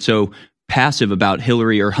Trump, yet so passive about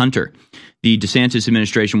Hillary or Hunter? The DeSantis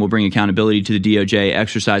administration will bring accountability to the DOJ,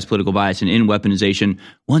 exercise political bias, and end weaponization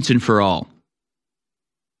once and for all.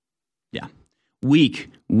 Yeah. Weak.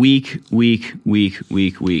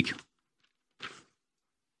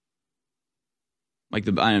 Like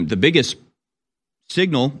the biggest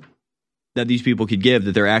signal that these people could give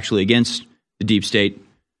that they're actually against the deep state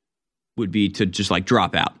would be to just like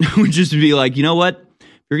drop out. Would just be like, you know what? If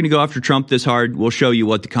you're going to go after Trump this hard, we'll show you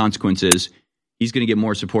what the consequence is. He's going to get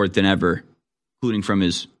more support than ever, including from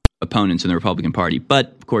his opponents in the Republican Party. But,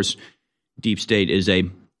 of course, deep state is a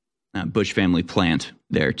Bush family plant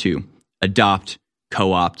there to adopt,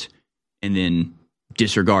 co-opt, and then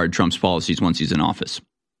disregard Trump's policies once he's in office.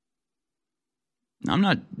 I'm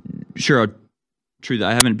not sure how true that.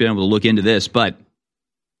 I haven't been able to look into this, but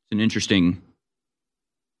it's an interesting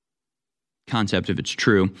concept if it's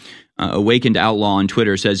true. Awakened Outlaw on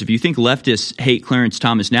Twitter says, if you think leftists hate Clarence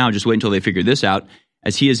Thomas now, just wait until they figure this out.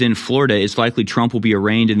 As he is in Florida, it's likely Trump will be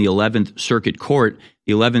arraigned in the 11th Circuit Court.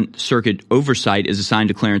 The 11th Circuit oversight is assigned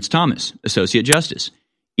to Clarence Thomas, Associate Justice.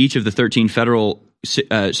 Each of the 13 federal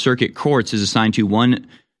circuit courts is assigned to one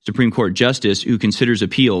Supreme Court justice who considers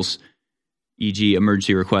appeals, e.g.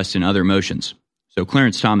 emergency requests and other motions. So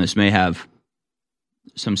Clarence Thomas may have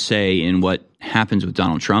some say in what happens with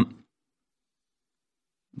Donald Trump.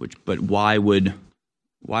 But why would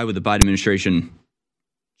the Biden administration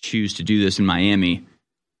choose to do this in Miami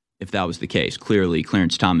if that was the case? Clearly,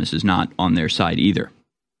 Clarence Thomas is not on their side either.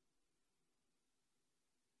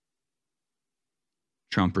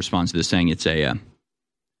 Trump responds to this saying it's a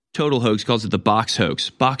total hoax, calls it the box hoax,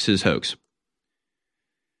 boxes hoax.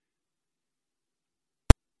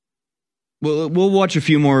 We'll watch a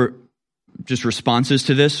few more just responses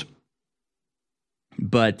to this,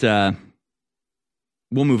 but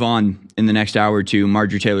we'll move on in the next hour or two.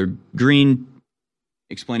 Marjorie Taylor Greene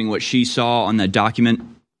explaining what she saw on that document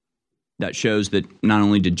that shows that not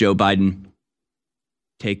only did Joe Biden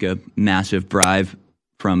take a massive bribe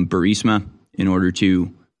from Burisma in order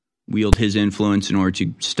to wield his influence in order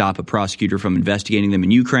to stop a prosecutor from investigating them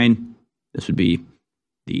in Ukraine. This would be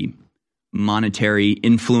the monetary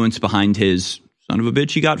influence behind his son of a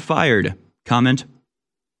bitch, he got fired comment.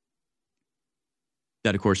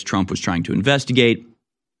 That, of course, Trump was trying to investigate,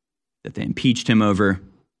 that they impeached him over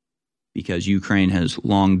because Ukraine has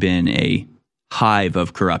long been a hive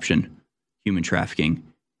of corruption, human trafficking,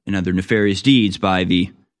 and other nefarious deeds by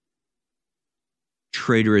the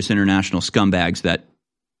traitorous international scumbags that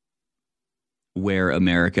wear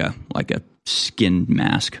America like a skin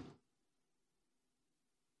mask.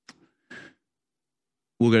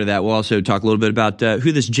 We'll go to that. We'll also talk a little bit about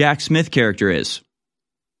who this Jack Smith character is.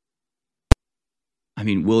 I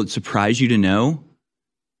mean, will it surprise you to know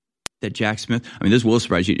that Jack Smith, this will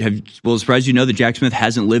surprise you. Will it surprise you to know that Jack Smith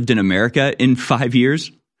hasn't lived in America in 5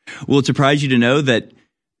 years? Will it surprise you to know that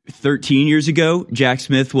 13 years ago, Jack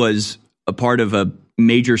Smith was a part of a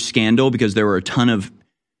major scandal because there were a ton of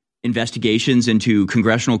investigations into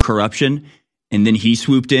congressional corruption, and then he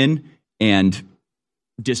swooped in and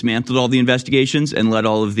dismantled all the investigations and let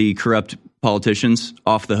all of the corrupt politicians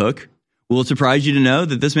off the hook? Will it surprise you to know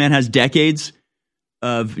that this man has decades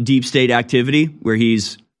of deep state activity where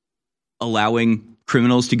he's allowing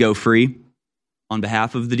criminals to go free on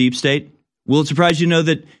behalf of the deep state? Will it surprise you to know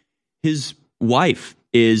that his wife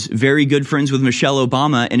is very good friends with Michelle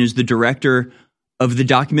Obama and is the director of the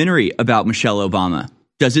documentary about Michelle Obama?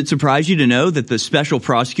 Does it surprise you to know that the special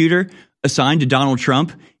prosecutor assigned to Donald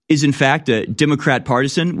Trump is in fact a Democrat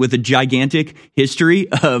partisan with a gigantic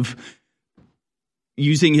history of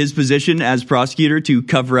using his position as prosecutor to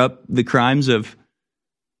cover up the crimes of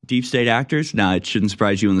deep state actors? No, it shouldn't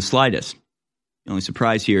surprise you in the slightest. The only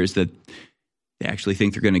surprise here is that they actually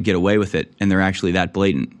think they're going to get away with it, and they're actually that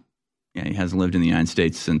blatant. Yeah, he hasn't lived in the United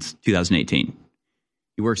States since 2018.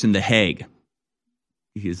 He works in The Hague.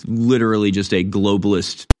 He is literally just a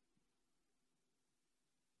globalist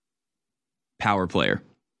power player.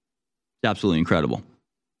 It's absolutely incredible.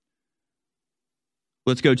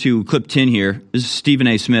 Let's go to clip 10 here. This is Stephen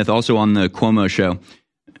A. Smith, also on the Cuomo show,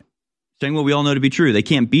 saying what we all know to be true. They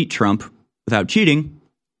can't beat Trump without cheating,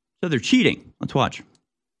 so they're cheating. Let's watch.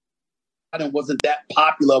 Biden wasn't that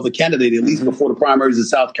popular of a candidate, at least before the primaries in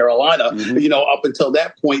South Carolina. Mm-hmm. Up until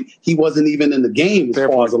that point, he wasn't even in the game as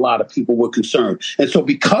far as a lot of people were concerned. And so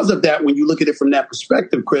because of that, when you look at it from that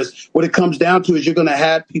perspective, Chris, what it comes down to is you're going to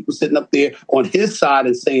have people sitting up there on his side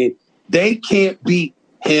and saying they can't beat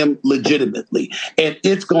him legitimately, and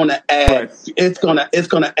it's going to add it's going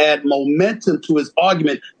to add momentum to his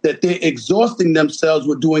argument that they're exhausting themselves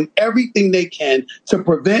with doing everything they can to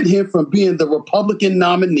prevent him from being the Republican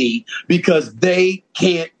nominee because they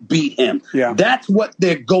can't beat him. Yeah, that's what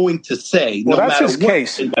they're going to say. Well, no that's matter his what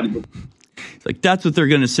case. It's like that's what they're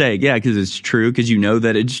going to say. Yeah, because it's true. Because you know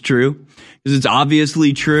that it's true. Because it's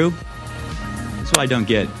obviously true. That's what I don't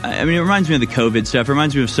get. I mean, it reminds me of the COVID stuff. It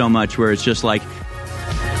reminds me of so much where it's just like,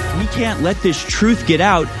 we can't let this truth get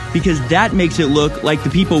out because that makes it look like the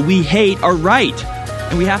people we hate are right.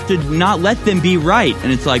 And we have to not let them be right.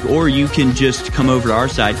 And it's like, or you can just come over to our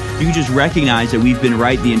side. You can just recognize that we've been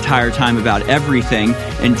right the entire time about everything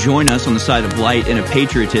and join us on the side of light and of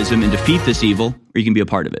patriotism and defeat this evil, or you can be a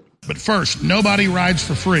part of it. But first, nobody rides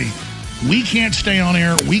for free. We can't stay on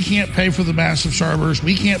air. We can't pay for the massive servers.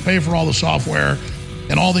 We can't pay for all the software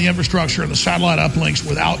and all the infrastructure and the satellite uplinks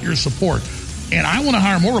without your support. And I want to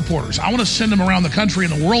hire more reporters. I want to send them around the country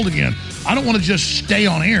and the world again. I don't want to just stay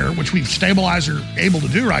on air, which we've stabilized or able to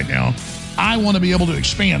do right now. I want to be able to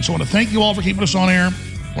expand. So I want to thank you all for keeping us on air.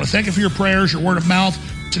 I want to thank you for your prayers, your word of mouth.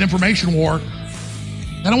 It's an information war.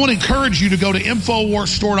 And I want to encourage you to go to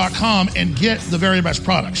InfoWarsStore.com and get the very best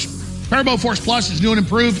products. Turbo Force Plus is new and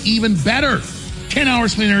improved, even better. 10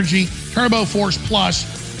 hours clean energy, Turbo Force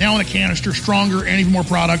Plus, now in a canister, stronger and even more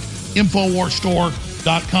product.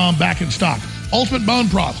 InfoWarsStore.com, back in stock. Ultimate Bone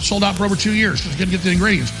Broth, sold out for over 2 years. Just get the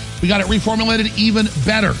ingredients. We got it reformulated, even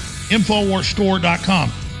better.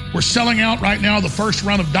 InfoWarsStore.com. We're selling out right now the first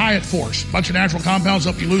run of Diet Force. A bunch of natural compounds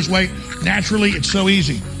help you lose weight. Naturally, it's so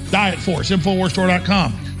easy. Diet Force,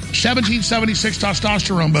 InfoWarsStore.com. 1776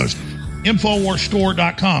 testosterone boost.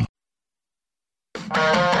 InfoWarsStore.com.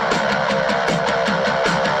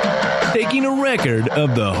 Taking a record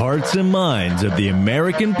of the hearts and minds of the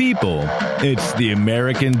American people, it's the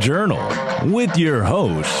American Journal with your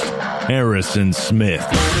host, Harrison Smith. All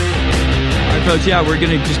right, folks, we're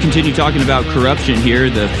going to just continue talking about corruption here,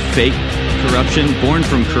 the fake corruption, born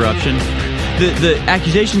from corruption. The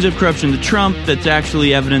accusations of corruption, the Trump that's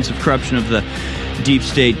actually evidence of corruption of the deep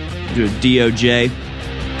state, DOJ,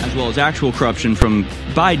 as well as actual corruption from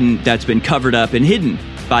Biden that's been covered up and hidden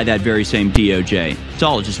by that very same DOJ. It's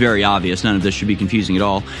all just very obvious. None of this should be confusing at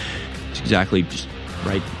all. It's exactly just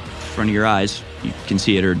right in front of your eyes. You can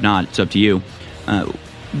see it or not. It's up to you.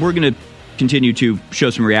 We're going to continue to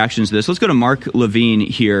show some reactions to this. Let's go to Mark Levine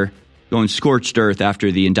here, going scorched earth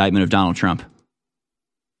after the indictment of Donald Trump.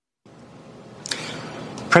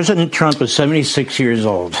 President Trump is 76 years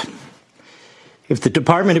old. If the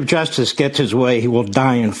Department of Justice gets his way, he will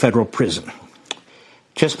die in federal prison.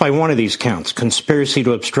 Just by one of these counts, conspiracy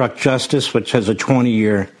to obstruct justice, which has a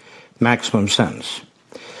 20-year maximum sentence.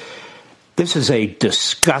 This is a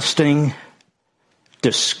disgusting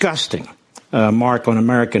mark on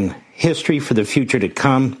American history for the future to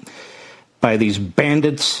come by these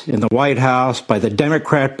bandits in the White House, by the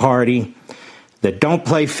Democrat Party that don't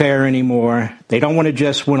play fair anymore. They don't want to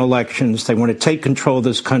just win elections. They want to take control of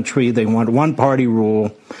this country. They want one-party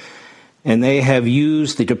rule. And they have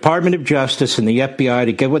used the Department of Justice and the FBI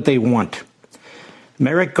to get what they want.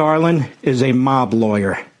 Merrick Garland is a mob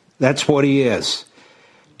lawyer. That's what he is.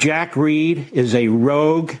 Jack Reed is a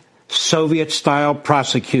rogue Soviet-style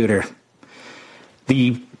prosecutor.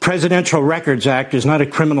 The Presidential Records Act is not a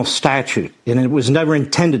criminal statute, and it was never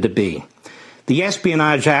intended to be. The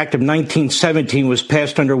Espionage Act of 1917 was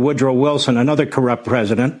passed under Woodrow Wilson, another corrupt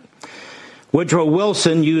president. Woodrow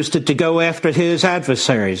Wilson used it to go after his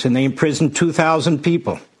adversaries, and they imprisoned 2,000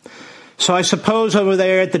 people. So I suppose over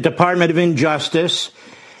there at the Department of Injustice,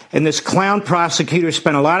 and this clown prosecutor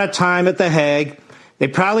spent a lot of time at The Hague, they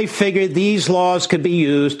probably figured these laws could be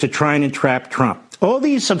used to try and entrap Trump. All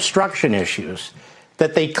these obstruction issues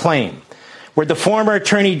that they claim, where the former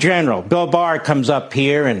Attorney General, Bill Barr, comes up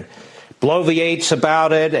here and bloviates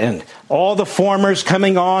about it, and all the formers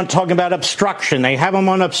coming on talking about obstruction. They have them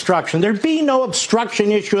on obstruction. There'd be no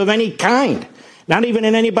obstruction issue of any kind, not even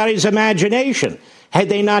in anybody's imagination, had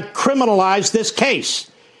they not criminalized this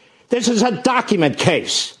case. This is a document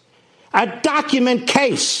case. A document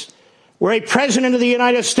case where a president of the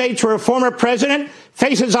United States or a former president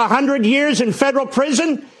faces 100 years in federal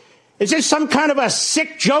prison. Is this some kind of a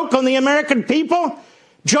sick joke on the American people?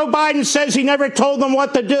 Joe Biden says he never told them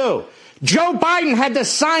what to do. Joe Biden had to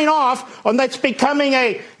sign off on that's becoming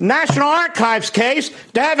a National Archives case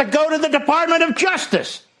to have it go to the Department of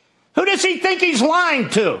Justice. Who does he think he's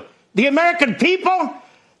lying to? The American people?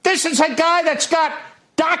 This is a guy that's got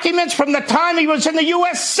documents from the time he was in the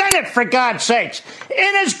U.S. Senate, for God's sakes,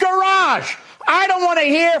 in his garage. I don't want to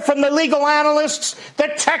hear from the legal analysts the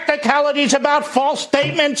technicalities about false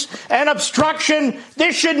statements and obstruction.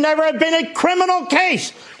 This should never have been a criminal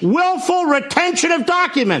case. Willful retention of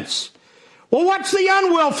documents. Well, what's the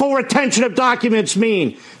unwillful retention of documents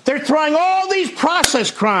mean? They're throwing all these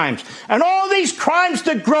process crimes and all these crimes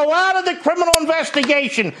that grow out of the criminal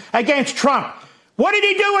investigation against Trump. What did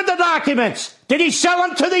he do with the documents? Did he sell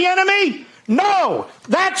them to the enemy? No.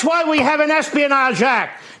 That's why we have an Espionage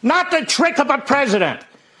Act, not to trick up a president.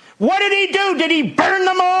 What did he do? Did he burn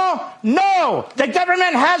them all? No. The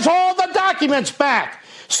government has all the documents back.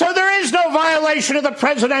 So there is no violation of the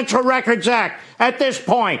Presidential Records Act at this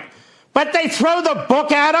point. But they throw the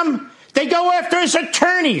book at him. They go after his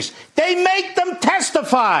attorneys. They make them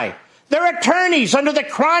testify. They're attorneys under the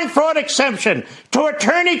crime fraud exemption to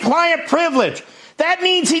attorney-client privilege. That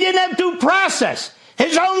means he didn't have due process.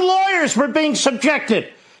 His own lawyers were being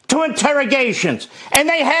subjected to interrogations. And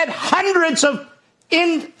they had hundreds of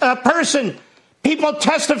in-person People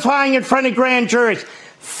testifying in front of grand juries.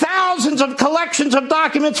 Thousands of collections of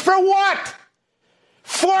documents for what?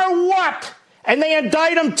 For what? And they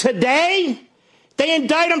indict them today? They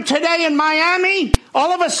indict them today in Miami?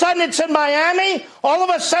 All of a sudden it's in Miami? All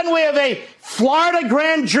of a sudden we have a Florida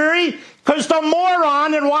grand jury? Because the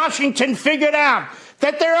moron in Washington figured out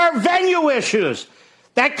that there are venue issues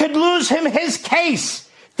that could lose him his case.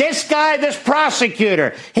 This guy, this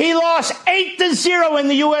prosecutor, he lost 8-0 in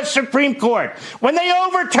the U.S. Supreme Court when they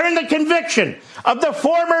overturned the conviction of the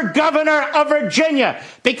former governor of Virginia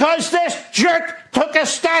because this jerk took a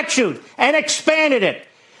statute and expanded it.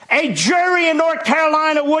 A jury in North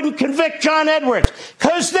Carolina wouldn't convict John Edwards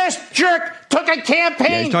because this jerk took a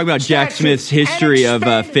campaign. Yeah, he's talking about Jack Smith's history of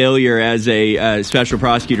failure as a special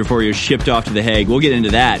prosecutor before he was shipped off to The Hague. We'll get into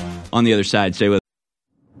that on the other side. Stay with us.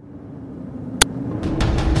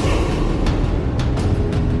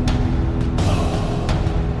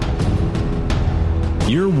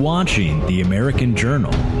 You're watching The American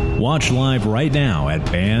Journal. Watch live right now at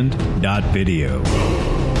band.video. All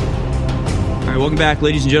right, welcome back,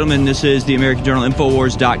 ladies and gentlemen. This is The American Journal,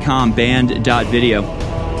 Infowars.com, band.video.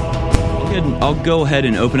 I'll go ahead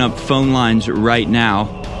and open up phone lines right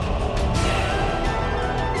now.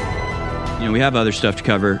 You know, we have other stuff to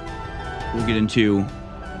cover. We'll get into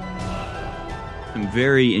some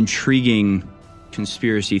very intriguing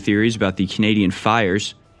conspiracy theories about the Canadian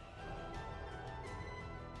fires.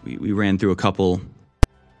 We ran through a couple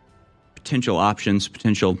potential options,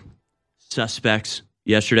 potential suspects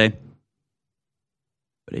yesterday.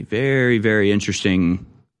 But a very, very interesting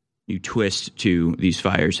new twist to these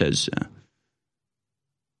fires has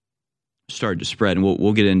started to spread. And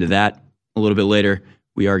we'll get into that a little bit later.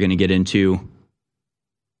 We are going to get into,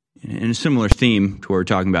 in a similar theme to what we're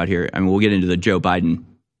talking about here, I mean, we'll get into the Joe Biden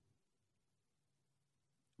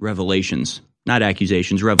revelations, not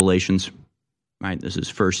accusations, revelations. Right, this is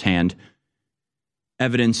firsthand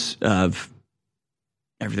evidence of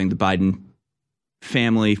everything the Biden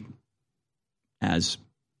family as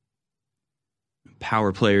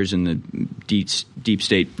power players in the deep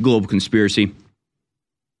state global conspiracy,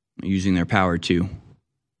 using their power to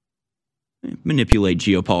manipulate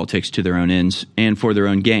geopolitics to their own ends and for their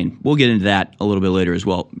own gain. We'll get into that a little bit later as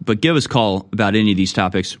well. But give us a call about any of these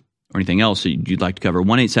topics or anything else that you'd like to cover.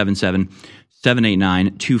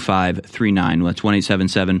 1-877-789-2539. That's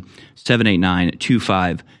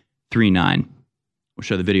 1-877-789-2539. We'll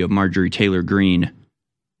show the video of Marjorie Taylor Greene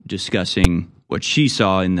discussing what she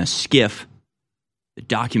saw in the skiff, the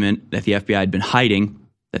document that the FBI had been hiding,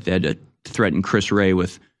 that they had to threaten Chris Wray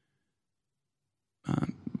with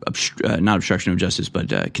not obstruction of justice,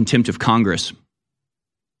 but contempt of Congress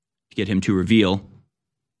to get him to reveal,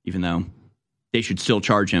 even though they should still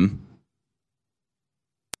charge him.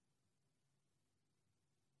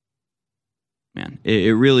 Man,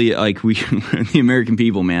 it really, like, we, the American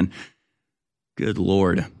people, man, good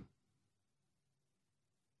Lord,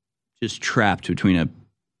 just trapped between a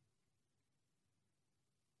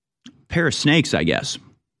pair of snakes, I guess.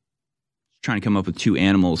 Trying to come up with two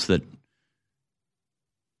animals that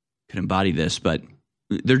could embody this, but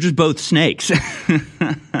they're just both snakes.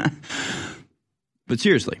 But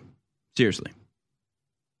seriously.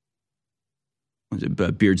 Was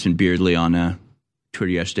it Beardson Beardley on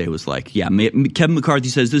Twitter yesterday was like, yeah, Kevin McCarthy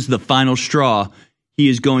says this is the final straw. He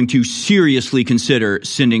is going to seriously consider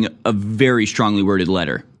sending a very strongly worded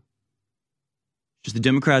letter. Just the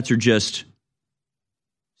Democrats are just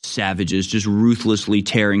savages, just ruthlessly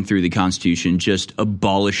tearing through the Constitution, just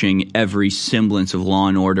abolishing every semblance of law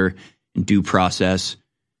and order and due process,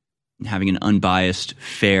 and having an unbiased,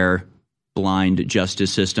 fair, blind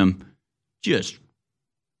justice system, just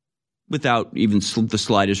without even the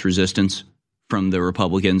slightest resistance from the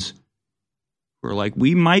Republicans. We're like,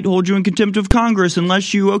 we might hold you in contempt of Congress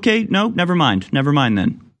unless you, okay, no, never mind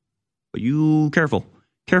then. But you, careful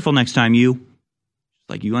next time, you.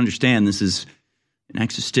 Like, you understand this is an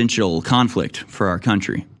existential conflict for our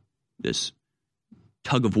country. This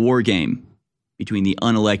tug of war game between the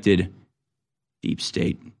unelected deep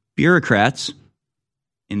state bureaucrats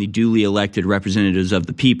and the duly elected representatives of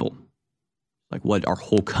the people. Like what our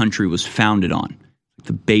whole country was founded on.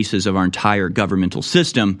 The basis of our entire governmental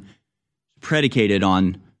system predicated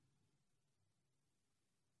on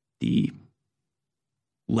the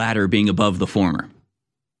latter being above the former.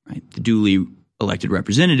 Right? The duly elected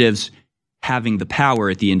representatives having the power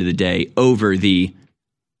at the end of the day over the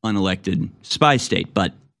unelected spy state.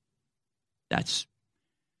 But that's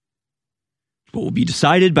what will be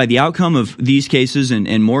decided by the outcome of these cases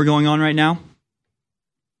and more going on right now.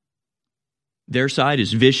 Their side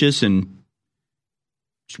is vicious and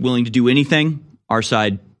willing to do anything. Our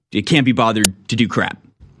side it can't be bothered to do crap.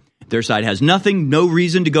 Their side has nothing, no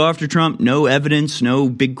reason to go after Trump, no evidence, no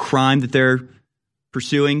big crime that they're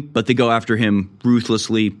pursuing, but they go after him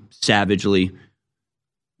ruthlessly, savagely,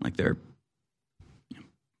 like they're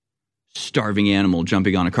starving animal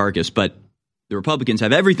jumping on a carcass. But the Republicans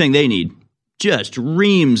have everything they need, just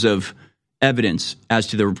reams of evidence as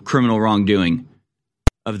to the criminal wrongdoing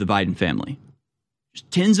of the Biden family. Just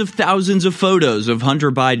tens of thousands of photos of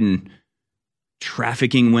Hunter Biden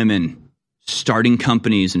trafficking women, starting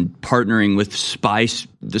companies, and partnering with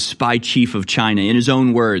the spy chief of China, in his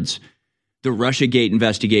own words, the Russiagate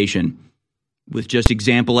investigation, with just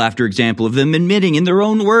example after example of them admitting in their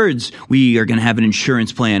own words, we are going to have an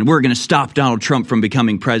insurance plan. We're going to stop Donald Trump from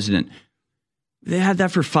becoming president. They had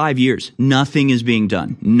that for 5 years. Nothing is being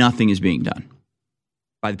done. Nothing is being done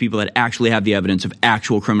by the people that actually have the evidence of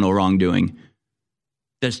actual criminal wrongdoing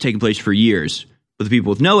that's taken place for years. But the people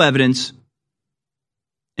with no evidence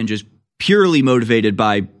and just purely motivated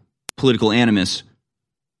by political animus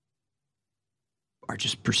are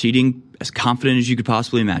just proceeding as confident as you could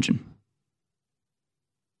possibly imagine.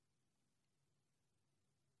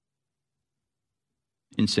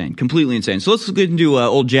 Insane. Completely insane. So let's get into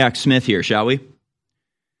old Jack Smith here, shall we?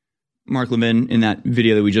 Mark Levin, in that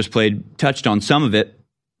video that we just played, touched on some of it.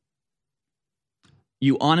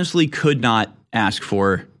 You honestly could not ask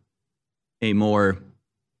for a more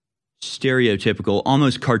stereotypical,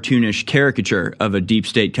 almost cartoonish caricature of a deep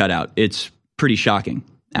state cutout. It's pretty shocking,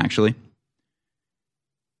 actually.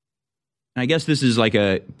 And I guess this is like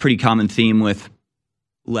a pretty common theme with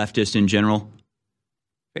leftists in general.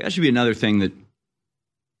 That should be another thing that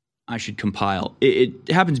I should compile. It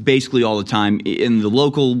happens basically all the time in the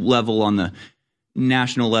local level, on the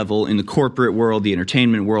national level, in the corporate world, the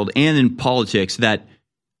entertainment world, and in politics, that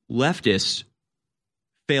leftists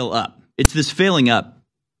fail up. It's this failing up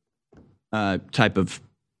type of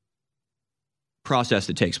process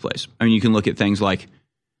that takes place. I mean, you can look at things like,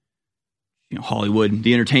 Hollywood,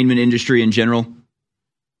 the entertainment industry in general,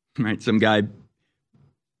 right? Some guy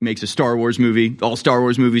makes a Star Wars movie. All Star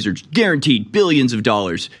Wars movies are guaranteed billions of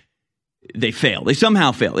dollars. They fail. They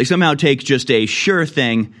somehow fail. They somehow take just a sure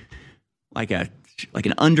thing, like an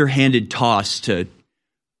underhanded toss to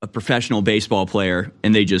a professional baseball player,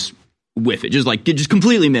 and they just whiff it. Just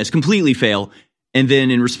completely miss, completely fail. And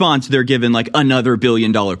then in response, they're given like another $1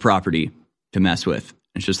 billion property to mess with.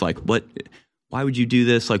 It's just like, what? Why would you do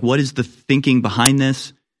this? Like, what is the thinking behind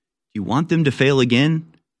this? Do you want them to fail again?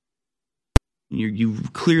 You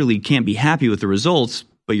clearly can't be happy with the results,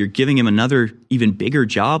 but you're giving him another even bigger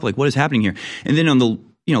job. Like, what is happening here? And then on the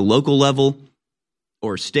local level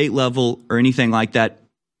or state level or anything like that,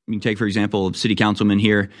 you can take, for example, a city councilman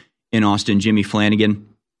here in Austin, Jimmy Flanagan,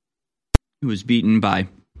 who was beaten by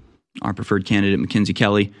our preferred candidate, Mackenzie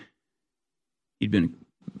Kelly. He'd been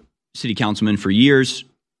a city councilman for years.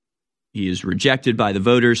 He is rejected by the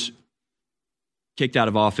voters, kicked out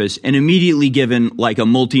of office, and immediately given like a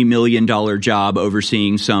multi-million-dollar job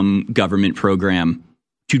overseeing some government program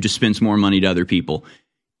to dispense more money to other people.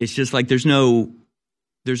 It's just like there's no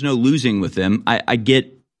losing with them. I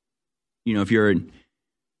get, if you're an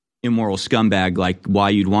immoral scumbag, like why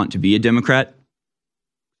you'd want to be a Democrat.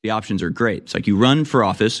 The options are great. It's like you run for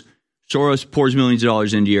office, Soros pours millions of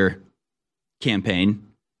dollars into your campaign,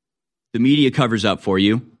 the media covers up for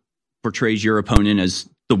you, portrays your opponent as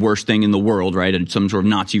the worst thing in the world, right? And some sort of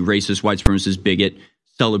Nazi, racist, white supremacist bigot,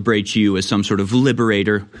 celebrates you as some sort of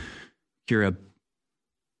liberator. You're a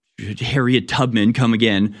Harriet Tubman, come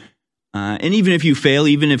again. And even if you fail,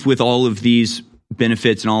 even if with all of these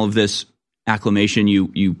benefits and all of this acclamation,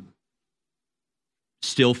 you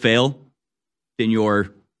still fail, then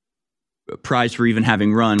your prize for even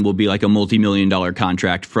having run will be like a multi-million-dollar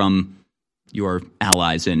contract from your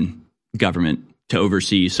allies in government to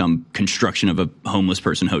oversee some construction of a homeless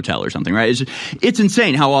person hotel or something, right? It's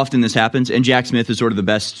insane how often this happens. And Jack Smith is sort of the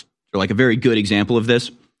best, or like a very good example of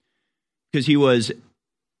this, because he was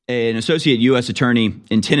an associate U.S. attorney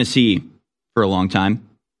in Tennessee for a long time,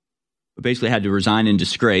 but basically had to resign in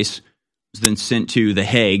disgrace, was then sent to The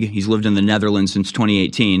Hague. He's lived in the Netherlands since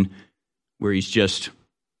 2018, where he's just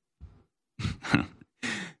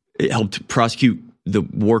helped prosecute the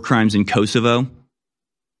war crimes in Kosovo.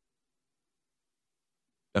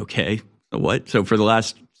 Okay, so what? So for the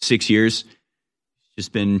last 6 years,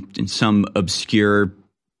 just been in some obscure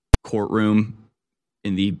courtroom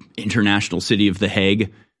in the international city of The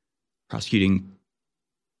Hague, prosecuting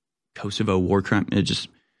Kosovo war crime. It just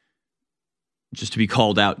to be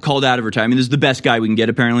called out of her time. I mean, this is the best guy we can get,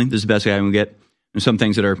 apparently. This is the best guy we can get. There's some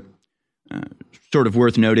things that are sort of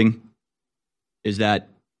worth noting is that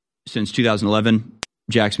since 2011,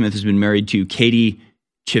 Jack Smith has been married to Katie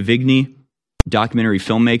Chivigny, documentary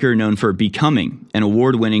filmmaker known for Becoming, an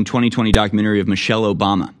award-winning 2020 documentary of Michelle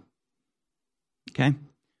Obama. Okay?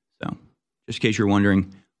 So, just in case you're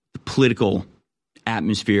wondering, the political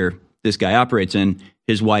atmosphere this guy operates in,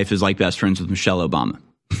 his wife is like best friends with Michelle Obama.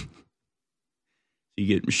 You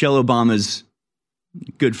get Michelle Obama's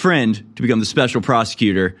good friend to become the special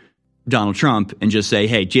prosecutor, Donald Trump, and just say,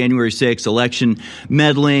 hey, January 6th, election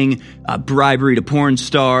meddling, bribery to porn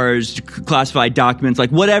stars, classified documents, like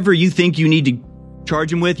whatever you think you need to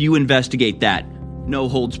charge him with, you investigate that. No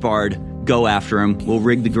holds barred. Go after him. We'll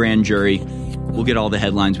rig the grand jury. We'll get all the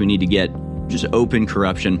headlines we need to get. Just open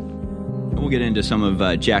corruption. And we'll get into some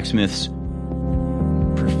of Jack Smith's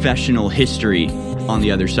professional history on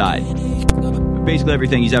the other side. Basically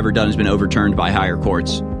everything he's ever done has been overturned by higher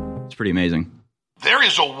courts. It's pretty amazing. There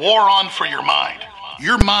is a war on for your mind.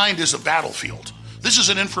 Your mind is a battlefield. This is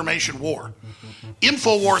an information war.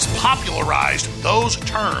 InfoWars popularized those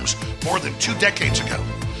terms more than 2 decades ago.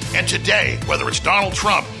 And today, whether it's Donald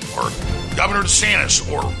Trump or Governor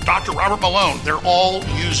DeSantis or Dr. Robert Malone, they're all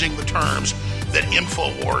using the terms that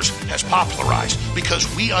InfoWars has popularized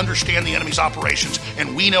because we understand the enemy's operations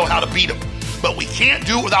and we know how to beat them. But we can't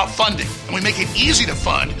do it without funding. And we make it easy to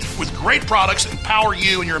fund with great products that empower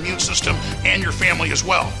you and your immune system and your family as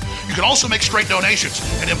well. You can also make straight donations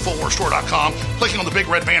at InfoWarsStore.com, clicking on the big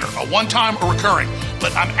red banner, a one-time or recurring.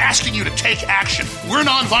 But I'm asking you to take action. We're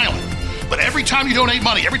nonviolent. But every time you donate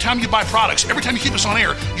money, every time you buy products, every time you keep us on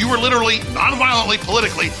air, you are literally, nonviolently,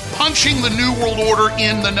 politically, punching the New World Order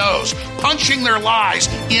in the nose, punching their lies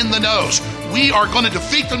in the nose. We are going to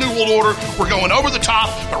defeat the New World Order. We're going over the top,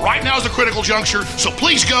 but right now is the critical juncture. So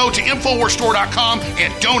please go to InfoWarsStore.com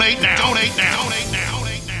and donate now. Donate now. Donate now.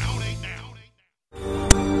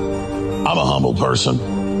 I'm a humble person,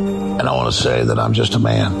 and I want to say that I'm just a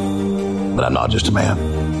man. But I'm not just a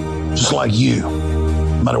man. Just like you.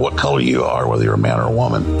 No matter what color you are, whether you're a man or a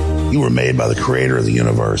woman, you were made by the creator of the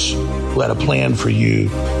universe, who had a plan for you,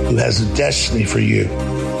 who has a destiny for you.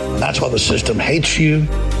 And that's why the system hates you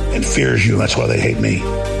and fears you, and that's why they hate me.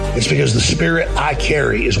 It's because the spirit I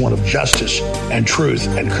carry is one of justice and truth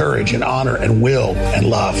and courage and honor and will and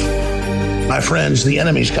love. My friends, the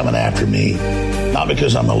enemy's coming after me, not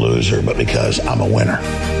because I'm a loser, but because I'm a winner.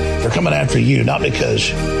 They're coming after you, not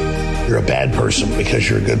because you're a bad person, because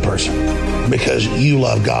you're a good person, because you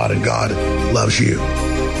love God and God loves you.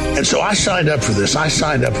 And so I signed up for this. I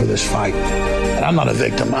signed up for this fight. And I'm not a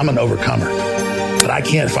victim. I'm an overcomer. But I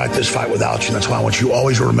can't fight this fight without you. That's why I want you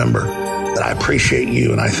always to remember that I appreciate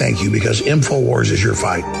you and I thank you, because InfoWars is your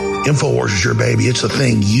fight. InfoWars is your baby. It's the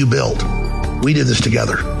thing you built. We did this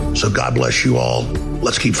together. So God bless you all.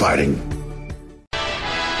 Let's keep fighting.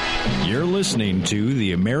 You're listening to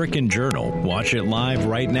The American Journal. Watch it live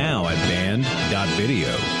right now at band.video.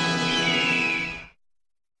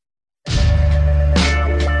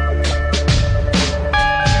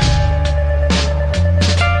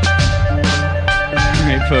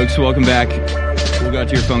 All right, folks, welcome back. We'll go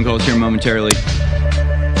to your phone calls here momentarily.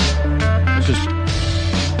 Let's just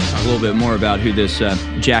talk a little bit more about who this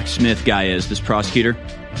Jack Smith guy is, this prosecutor.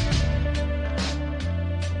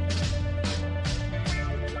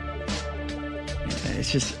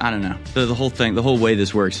 It's just, I don't know. The whole thing, the whole way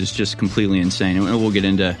this works is just completely insane. And we'll get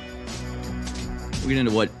into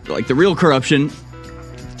what, like, the real corruption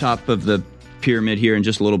at the top of the pyramid here in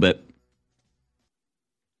just a little bit.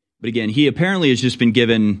 But again, he apparently has just been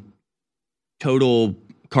given total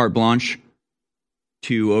carte blanche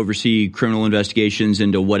to oversee criminal investigations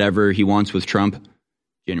into whatever he wants with Trump.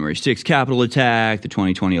 January 6th Capitol attack, the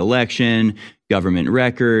 2020 election, government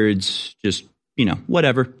records, just,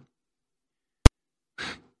 whatever.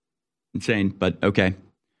 Insane, but okay.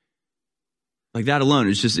 Like, that alone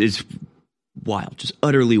it's wild, just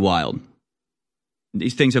utterly wild.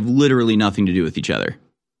 These things have literally nothing to do with each other.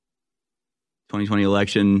 2020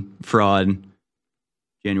 election, fraud,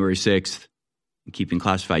 January 6th, keeping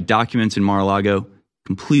classified documents in Mar-a-Lago,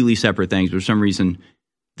 completely separate things, but for some reason,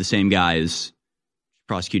 the same guy is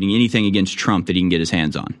prosecuting anything against Trump that he can get his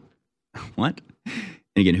hands on. What?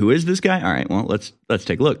 And again, who is this guy? All right, well, let's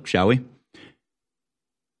take a look, shall we?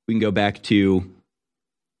 We can go back to,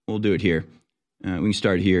 we'll do it here. We can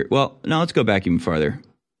start here. Well, no, let's go back even farther.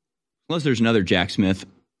 Unless there's another Jack Smith.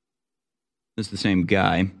 This is the same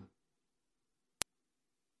guy.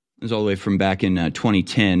 This is all the way from back in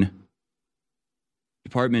 2010.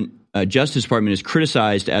 Justice Department is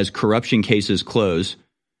criticized as corruption cases close.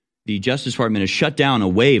 The Justice Department has shut down a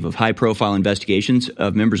wave of high-profile investigations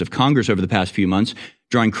of members of Congress over the past few months,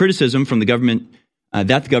 drawing criticism from the government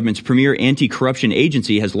that the government's premier anti-corruption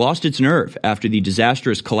agency has lost its nerve after the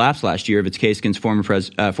disastrous collapse last year of its case against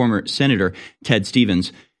former Senator Ted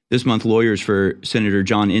Stevens. This month, lawyers for Senator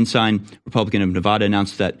John Ensign, Republican of Nevada,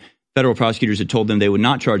 announced that federal prosecutors had told them they would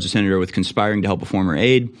not charge the senator with conspiring to help a former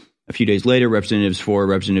aide. A few days later, representatives for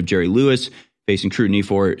Representative Jerry Lewis, facing scrutiny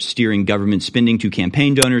for steering government spending to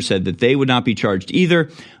campaign donors, said that they would not be charged either.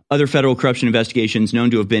 Other federal corruption investigations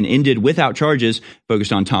known to have been ended without charges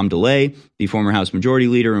focused on Tom DeLay, the former House Majority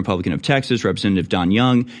Leader, Republican of Texas, Representative Don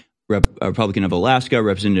Young, Republican of Alaska,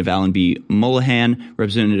 Representative Alan B. Mullahan,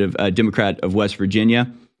 Representative Democrat of West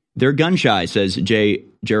Virginia. They're gun shy, says J.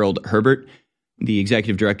 Gerald Herbert, the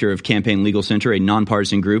executive director of Campaign Legal Center, a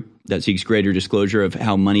nonpartisan group that seeks greater disclosure of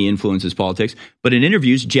how money influences politics. But in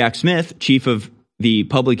interviews, Jack Smith, chief of the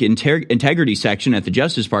public integrity section at the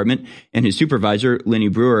Justice Department, and his supervisor, Lenny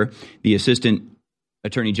Brewer, the assistant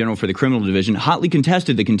attorney general for the criminal division, hotly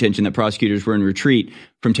contested the contention that prosecutors were in retreat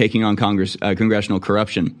from taking on congressional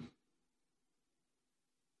corruption.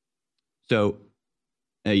 So,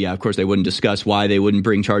 of course, they wouldn't discuss why they wouldn't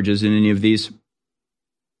bring charges in any of these.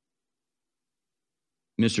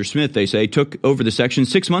 Mr. Smith, they say, took over the section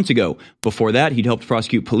 6 months ago. Before that, he'd helped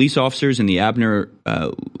prosecute police officers in the Abner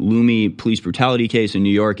Loomy police brutality case in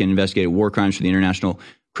New York and investigated war crimes for the International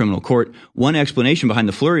Criminal Court. One explanation behind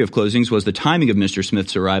the flurry of closings was the timing of Mr.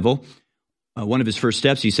 Smith's arrival. One of his first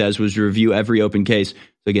steps, he says, was to review every open case. So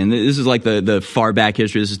again, this is like the far back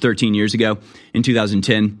history. This is 13 years ago. In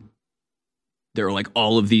 2010, there were like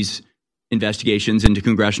all of these investigations into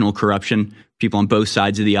congressional corruption, people on both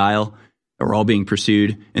sides of the aisle are all being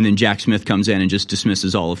pursued, and then Jack Smith comes in and just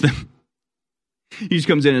dismisses all of them. He just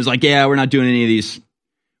comes in and is like, yeah, we're not doing any of these.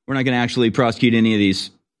 We're not going to actually prosecute any of these.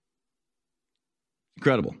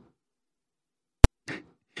 Incredible.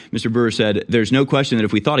 Mr. Brewer said, there's no question that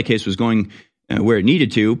if we thought a case was going where it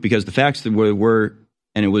needed to, because the facts were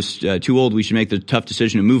and it was too old, we should make the tough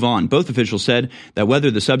decision to move on. Both officials said that whether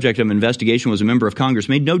the subject of an investigation was a member of Congress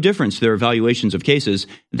made no difference to their evaluations of cases.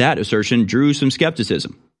 That assertion drew some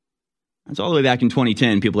skepticism. That's all the way back in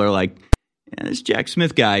 2010. People are like, yeah, this Jack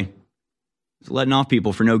Smith guy is letting off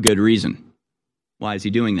people for no good reason. Why is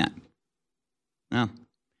he doing that? Well,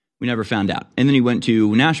 we never found out. And then he went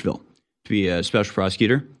to Nashville to be a special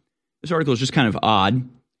prosecutor. This article is just kind of odd.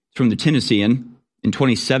 It's from the Tennessean in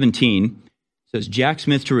 2017. It says Jack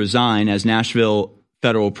Smith to resign as Nashville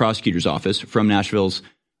Federal Prosecutor's Office from Nashville's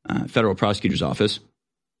Federal Prosecutor's Office.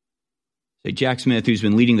 Jack Smith, who's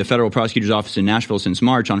been leading the federal prosecutor's office in Nashville since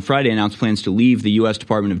March, on Friday announced plans to leave the U.S.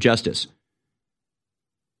 Department of Justice.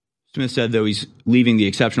 Smith said, though he's leaving the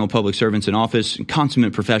exceptional public servants in office,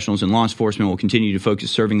 consummate professionals in law enforcement will continue to focus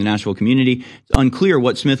serving the Nashville community. It's unclear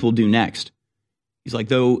what Smith will do next. He's like,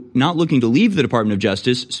 though not looking to leave the Department of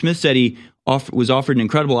Justice, Smith said he was offered an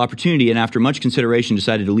incredible opportunity and after much consideration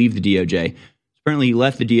decided to leave the DOJ. Apparently, he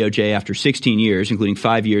left the DOJ after 16 years, including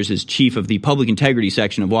 5 years as chief of the public integrity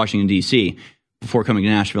section of Washington, D.C., before coming to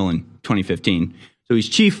Nashville in 2015. So he's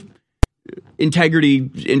chief integrity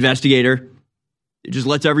investigator. It just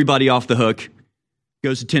lets everybody off the hook.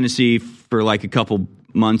 Goes to Tennessee for like a couple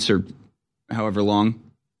months or however long.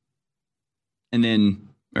 And then,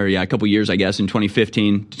 a couple years, I guess, in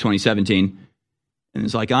 2015 to 2017. And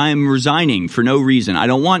it's like, I'm resigning for no reason. I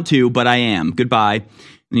don't want to, but I am. Goodbye.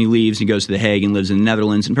 And he leaves, he goes to The Hague and lives in the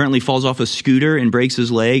Netherlands, and apparently falls off a scooter and breaks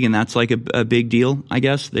his leg, and that's like a big deal, I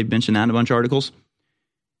guess. They've mentioned that in a bunch of articles.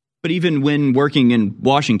 But even when working in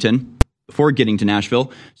Washington, before getting to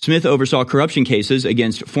Nashville, Smith oversaw corruption cases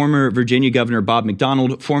against former Virginia Governor Bob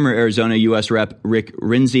McDonnell, former Arizona U.S. Rep. Rick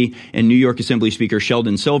Renzi, and New York Assembly Speaker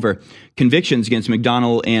Sheldon Silver. Convictions against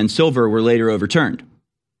McDonnell and Silver were later overturned.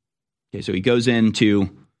 Okay, so he goes into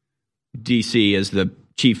D.C. as the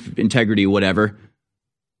chief integrity whatever,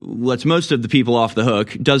 lets most of the people off the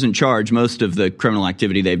hook, doesn't charge most of the criminal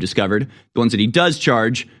activity they've discovered. The ones that he does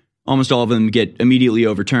charge, almost all of them get immediately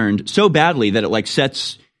overturned so badly that it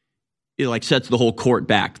sets the whole court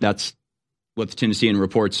back. That's what the Tennessean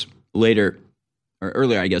reports later, or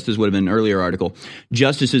earlier, I guess. This would have been an earlier article.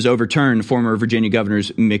 Justices overturned former Virginia Governor's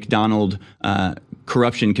McDonnell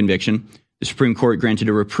corruption conviction. The Supreme Court granted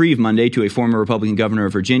a reprieve Monday to a former Republican governor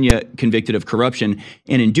of Virginia convicted of corruption,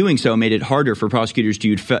 and in doing so made it harder for prosecutors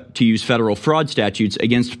to use federal fraud statutes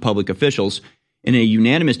against public officials. In a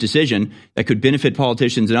unanimous decision that could benefit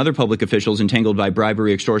politicians and other public officials entangled by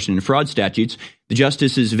bribery, extortion, and fraud statutes, the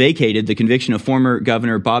justices vacated the conviction of former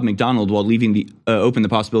Governor Bob McDonnell while leaving open the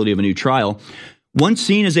possibility of a new trial. Once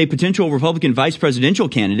seen as a potential Republican vice presidential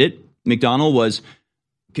candidate, McDonnell was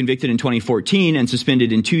convicted in 2014 and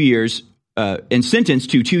suspended in 2 years and sentenced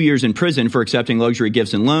to 2 years in prison for accepting luxury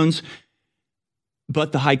gifts and loans.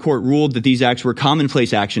 But the high court ruled that these acts were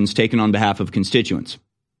commonplace actions taken on behalf of constituents.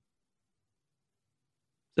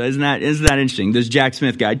 So isn't that interesting? This Jack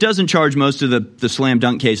Smith guy doesn't charge most of the slam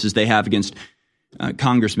dunk cases they have against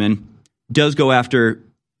congressmen. Does go after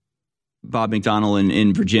Bob McDonnell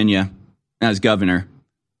in Virginia as governor.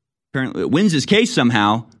 Apparently wins his case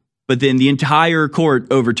somehow, but then the entire court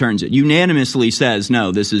overturns it. Unanimously says,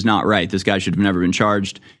 no, this is not right. This guy should have never been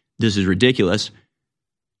charged. This is ridiculous.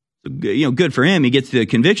 Good for him. He gets the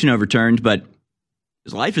conviction overturned, but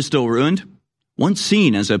his life is still ruined. Once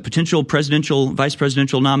seen as a potential vice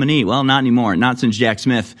presidential nominee. Well, not anymore. Not since Jack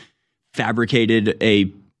Smith fabricated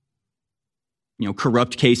a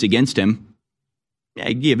corrupt case against him. Yeah,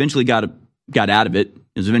 he eventually got out of it.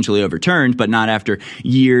 It was eventually overturned, but not after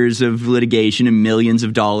years of litigation and millions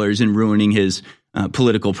of dollars and ruining his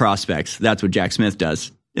political prospects. That's what Jack Smith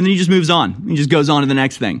does. And then he just moves on. He just goes on to the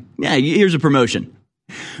next thing. Yeah, here's a promotion.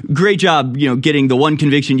 Great job, getting the one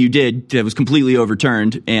conviction you did that was completely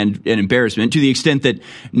overturned and an embarrassment, to the extent that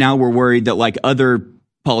now we're worried that like other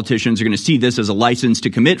politicians are going to see this as a license to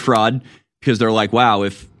commit fraud, because they're like, wow,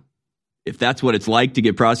 if that's what it's like to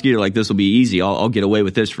get prosecuted, like this will be easy. I'll get away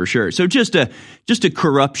with this for sure. So just a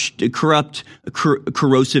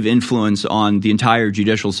corrosive influence on the entire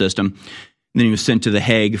judicial system. And then he was sent to The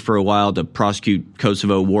Hague for a while to prosecute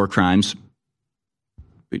Kosovo war crimes.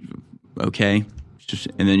 Okay.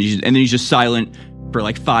 And then he's just silent for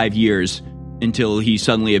like 5 years until he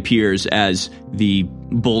suddenly appears as the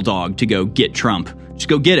bulldog to go get Trump. Just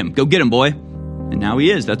go get him, boy. And now he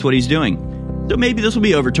is. That's what he's doing. So maybe this will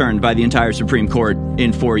be overturned by the entire Supreme Court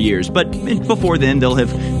in 4 years. But before then, they'll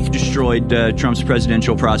have destroyed Trump's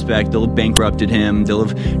presidential prospect. They'll have bankrupted him. They'll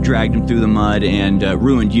have dragged him through the mud and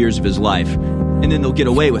ruined years of his life. And then they'll get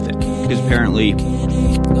away with it because apparently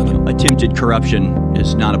attempted corruption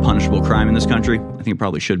is not a punishable crime in this country. I think it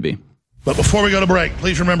probably should be. But before we go to break,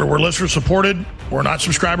 please remember, we're listener supported. We're not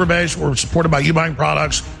subscriber based. We're supported by you buying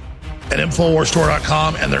products at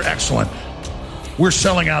InfoWarsStore.com, and they're excellent. We're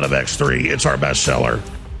selling out of X3. It's our best seller.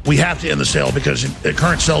 We have to end the sale because at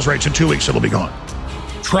current sales rates in 2 weeks, it'll be gone.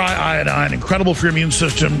 Try iodine, incredible for your immune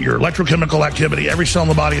system, your electrochemical activity, every cell in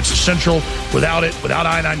the body. It's essential. Without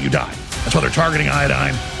iodine, you die. That's why they're targeting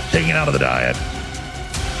iodine, taking it out of the diet.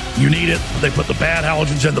 You need it. They put the bad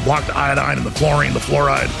halogens in to block the iodine and the chlorine, the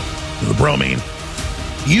fluoride, and the bromine.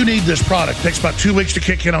 You need this product. It takes about 2 weeks to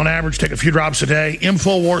kick in on average. Take a few drops a day.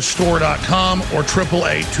 InfoWarsStore.com or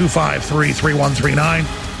 888-253-3139.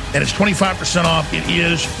 And it's 25% off. It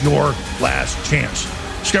is your last chance.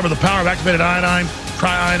 Discover the power of activated iodine.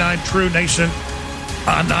 Try iodine. True nascent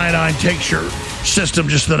iodine takes your system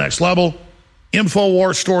just to the next level.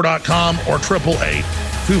 InfoWarsStore.com or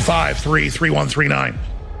 888-253-3139.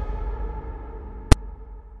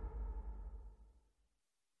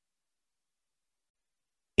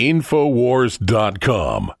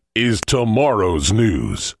 Infowars.com is tomorrow's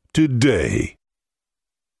news today.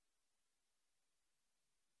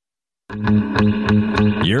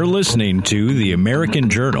 You're listening to The American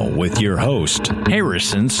Journal with your host,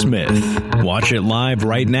 Harrison Smith. Watch it live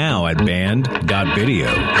right now at band.video.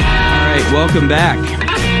 All right, welcome back,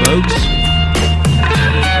 folks.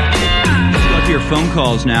 Love your phone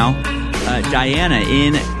calls now. Diana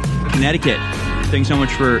in Connecticut. Thanks so much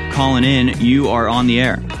for calling in. You are on the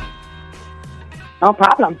air. No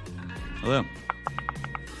problem. Hello.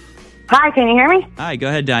 Hi, can you hear me? Hi, go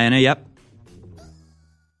ahead, Diana. Yep.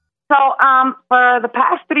 So, for the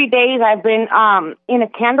past 3 days, I've been in a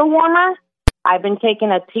candle warmer. I've been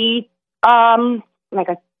taking a tea, like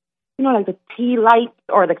the tea light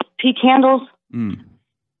or the tea candles. And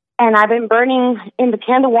I've been burning in the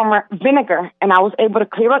candle warmer vinegar, and I was able to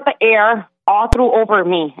clear out the air all through over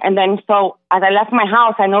me. And then, so as I left my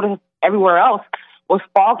house, I noticed everywhere else was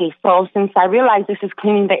foggy. So since I realized this is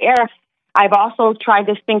cleaning the air, I've also tried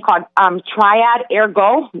this thing called Triad Air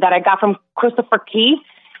Go that I got from Christopher Key,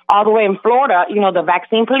 all the way in Florida, the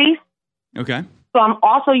vaccine police. Okay. So I'm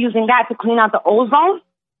also using that to clean out the ozone.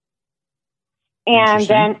 And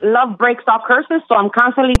then love breaks all curses. So I'm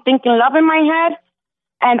constantly thinking love in my head.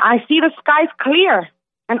 And I see the skies clear.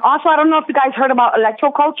 And also, I don't know if you guys heard about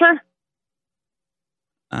electroculture,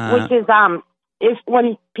 which is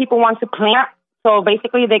when people want to plant. So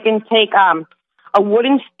basically, they can take a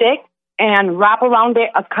wooden stick and wrap around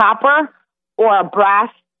it a copper or a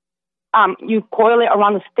brass. You coil it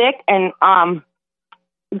around the stick, and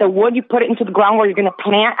the wood, you put it into the ground where you're going to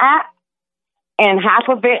plant at, and half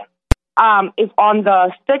of it is on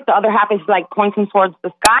the stick. The other half is like pointing towards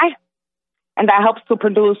the sky, and that helps to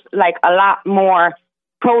produce like a lot more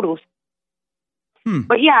produce.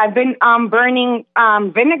 But yeah, I've been burning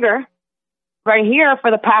vinegar right here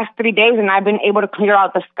for the past 3 days, and I've been able to clear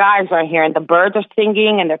out the skies right here, and the birds are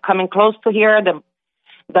singing, and they're coming close to here.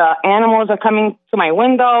 The animals are coming to my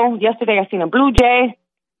window. Yesterday, I seen a blue jay.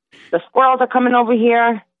 The squirrels are coming over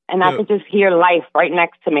here, and I could just hear life right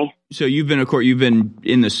next to me. So you've been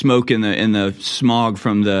in the smoke and the smog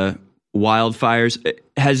from the wildfires.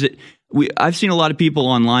 I've seen a lot of people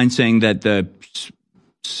online saying that the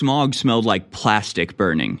smog smelled like plastic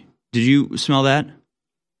burning. Did you smell that?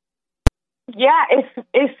 Yeah,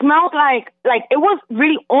 it smelled like it was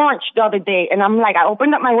really orange the other day, and I'm like, I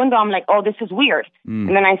opened up my window, I'm like, oh, this is weird, and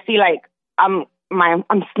then I see like I'm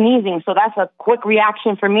sneezing, so that's a quick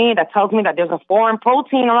reaction for me that tells me that there's a foreign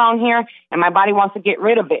protein around here, and my body wants to get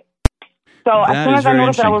rid of it. So as soon as I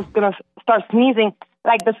noticed that I was gonna start sneezing,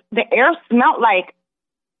 like the air smelled like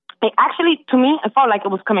it actually, to me, it felt like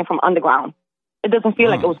it was coming from underground. It doesn't feel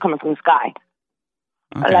like it was coming from the sky.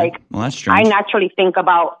 Okay. Like, well, that's strange. I naturally think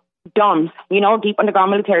about DUMBs, deep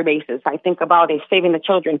underground military bases. I think about it saving the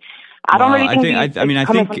children. I don't really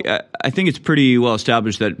think. I think it's pretty well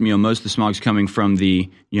established that most of the smog's coming from the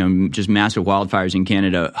just massive wildfires in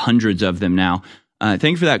Canada, hundreds of them now. Thank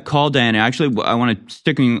you for that call, Diana. Actually, I want to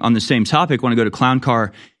sticking on the same topic. I want to go to Clown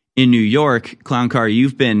Car in New York. Clown Car,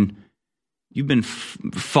 you've been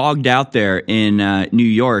fogged out there in New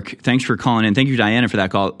York. Thanks for calling in. Thank you, Diana, for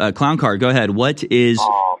that call. Clown Car, go ahead. What's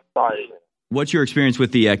your experience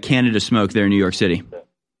with the Canada smoke there in New York City?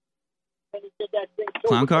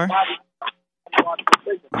 Clown Car?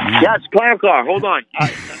 Yes, Clown Car. Hold on.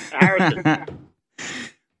 Harrison.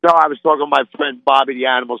 No, I was talking to my friend Bobby the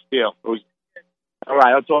Animal Steel. All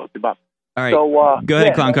right, I'll talk to you about. All right, so, go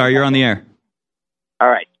ahead, Clown Car. You're on the air. All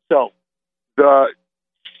right, so the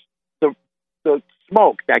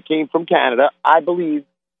smoke that came from Canada, I believe,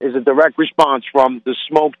 is a direct response from the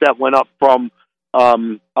smoke that went up from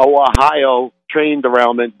Ohio train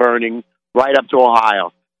derailment burning right up to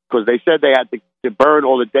Ohio, because they said they had to burn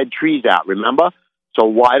all the dead trees out, remember? So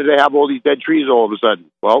why do they have all these dead trees all of a sudden?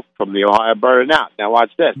 Well, from the Ohio burning out. Now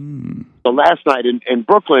watch this. So last night in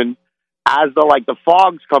Brooklyn, as the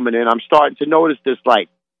fog's coming in, I'm starting to notice this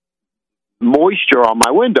moisture on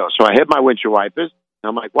my window. So I hit my windshield wipers, and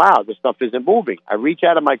I'm like, wow, this stuff isn't moving. I reach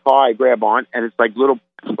out of my car, I grab on, and it's like little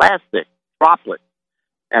plastic droplets.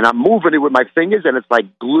 And I'm moving it with my fingers, and it's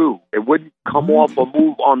like glue. It wouldn't come off or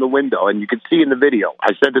move on the window, and you can see in the video.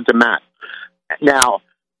 I sent it to Matt. Now,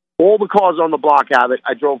 all the cars on the block have it.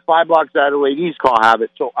 I drove 5 blocks out of the way. These cars have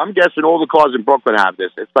it. So I'm guessing all the cars in Brooklyn have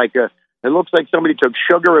this. It's like it looks like somebody took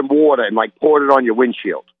sugar and water and poured it on your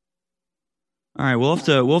windshield. All right, we'll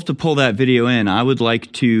have to pull that video in. I would like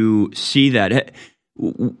to see that.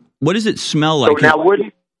 What does it smell like? So now,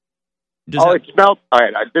 it smelled. All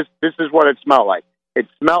right, this is what it smelled like. It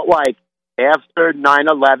smelled like after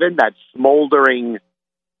 9/11, that smoldering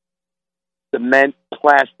cement,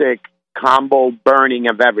 plastic combo burning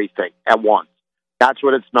of everything at once. That's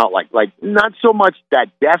what it smelled like. Like, not so much that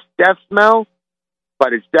death smell,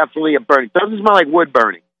 but it's definitely a burning. It doesn't smell like wood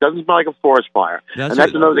burning. It doesn't smell like a forest fire. That's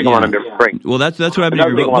another thing I want to bring. Well, that's what I've been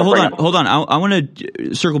hearing. But hold on. I want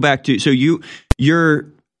to circle back to, so your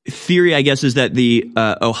theory, I guess, is that the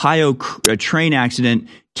Ohio train accident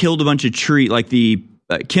killed a bunch of the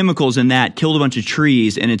chemicals in that killed a bunch of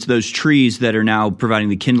trees, and it's those trees that are now providing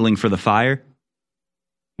the kindling for the fire?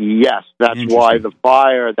 Yes, that's why the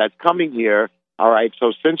fire that's coming here. All right,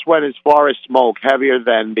 so since when is forest smoke heavier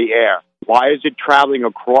than the air? Why is it traveling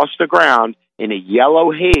across the ground in a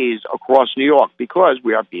yellow haze across New York? Because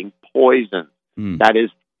we are being poisoned. That is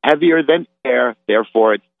heavier than air,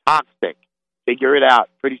 therefore it's toxic. Figure it out.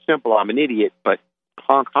 Pretty simple. I'm an idiot, but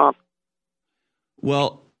honk, honk.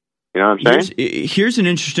 Well, you know what I'm saying? Here's an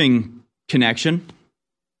interesting connection,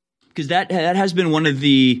 because that has been one of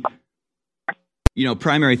the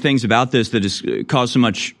primary things about this that has caused so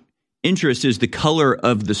much interest is the color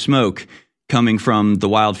of the smoke coming from the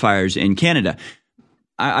wildfires in Canada.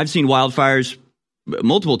 I've seen wildfires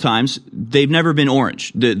multiple times. They've never been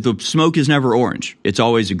orange. The smoke is never orange. It's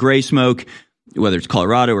always a gray smoke, whether it's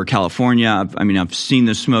Colorado or California. I've seen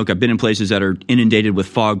the smoke. I've been in places that are inundated with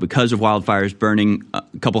fog because of wildfires burning a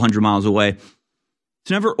couple hundred miles away.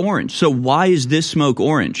 It's never orange. So why is this smoke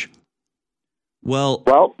orange? Well,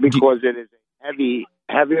 because it is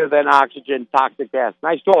heavier than oxygen, toxic gas.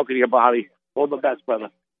 Nice talking to you, Bobby. All the best, brother.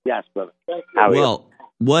 Yes, brother. Well,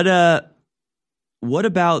 what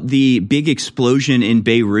about the big explosion in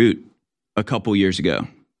Beirut a couple years ago?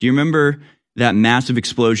 Do you remember that massive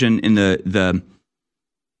explosion in the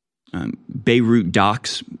Beirut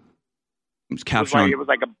docks? It was captured. It was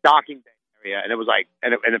like a docking area, and it was like,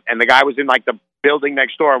 and the guy was in the building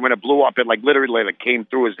next door, and when it blew up, it literally came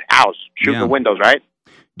through his house, shooting the windows, right?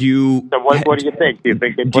 Do you? So what do you think? Do you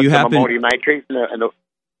think they put some ammonium nitrate in the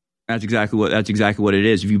That's exactly what it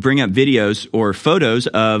is. If you bring up videos or photos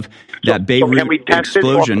of that Beirut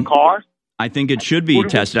explosion, it off the car? I think it should be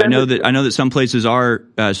tested. I know that some places are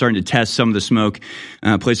starting to test some of the smoke.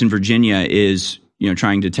 A place in Virginia is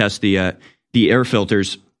trying to test the air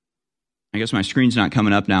filters. I guess my screen's not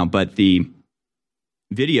coming up now, but the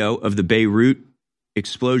video of the Beirut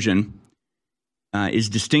explosion is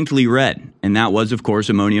distinctly red, and that was, of course,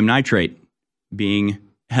 ammonium nitrate being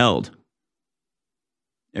held.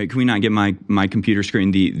 Can we not get my computer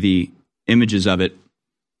screen, the images of it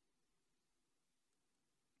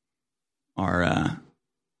are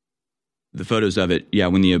the photos of it. Yeah,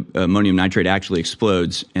 when the ammonium nitrate actually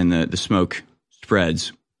explodes and the smoke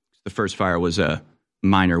spreads. The first fire was a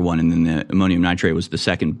minor one, and then the ammonium nitrate was the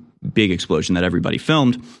second big explosion that everybody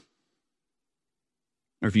filmed.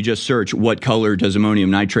 Or if you just search, what color does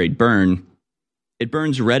ammonium nitrate burn? It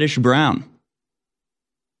burns reddish brown,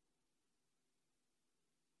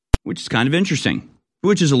 which is kind of interesting,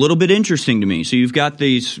 which is a little bit interesting to me. So you've got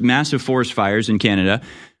these massive forest fires in Canada,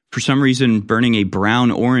 for some reason burning a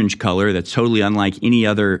brown-orange color that's totally unlike any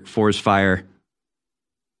other forest fire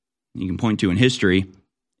you can point to in history,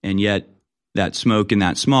 and yet that smoke and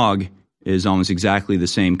that smog is almost exactly the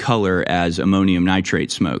same color as ammonium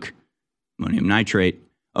nitrate smoke. Ammonium nitrate.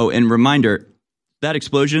 Oh, and reminder, that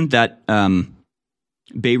explosion, that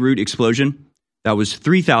Beirut explosion, that was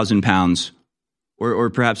 3,000 pounds, or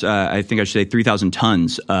perhaps I think I should say 3,000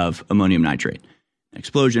 tons of ammonium nitrate. An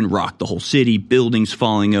explosion rocked the whole city, buildings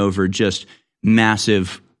falling over, just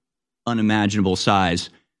massive, unimaginable size.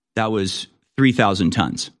 That was 3,000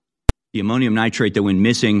 tons. The ammonium nitrate that went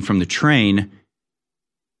missing from the train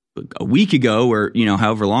a week ago, or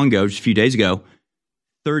however long ago, just a few days ago,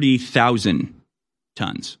 30,000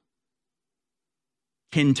 tons.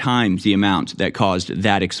 10 times the amount that caused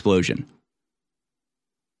that explosion.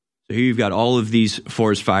 So here you've got all of these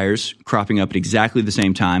forest fires cropping up at exactly the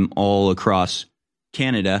same time all across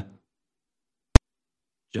Canada.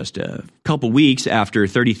 Just a couple weeks after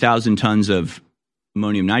 30,000 tons of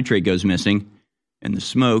ammonium nitrate goes missing, and the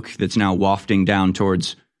smoke that's now wafting down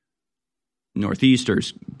towards northeast, or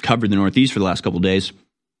covered the northeast for the last couple of days,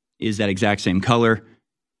 is that exact same color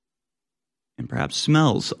and perhaps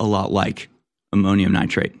smells a lot like ammonium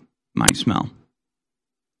nitrate might smell.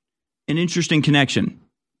 An interesting connection.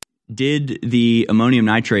 Did the ammonium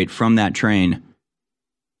nitrate from that train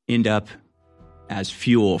end up as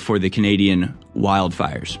fuel for the Canadian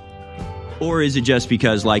wildfires? Or is it just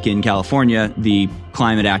because, like in California, the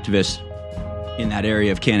climate activists in that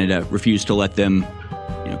area of Canada refused to let them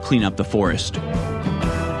clean up the forest?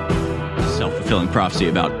 Self-fulfilling prophecy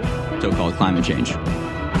about so-called climate change.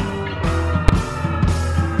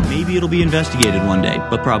 Maybe it'll be investigated one day,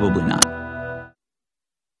 but probably not.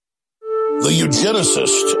 The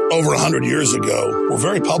eugenicists over 100 years ago were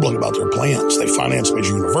very public about their plans. They financed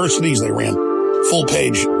major universities. They ran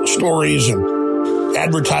full-page stories and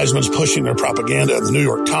advertisements pushing their propaganda in the New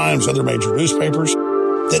York Times, other major newspapers,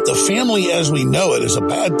 that the family as we know it is a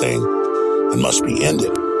bad thing and must be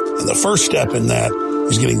ended. And the first step in that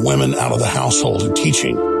is getting women out of the household and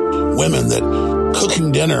teaching women that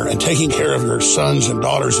cooking dinner and taking care of your sons and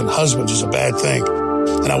daughters and husbands is a bad thing.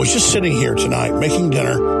 And I was just sitting here tonight making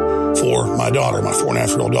dinner for my daughter, my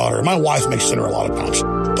 4.5-year-old daughter. My wife makes dinner a lot of times,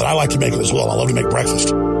 but I like to make it as well. I love to make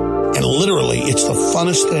breakfast. And literally, it's the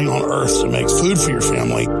funnest thing on earth to make food for your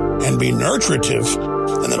family and be nurturative,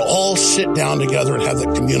 and then all sit down together and have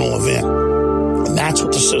that communal event. And that's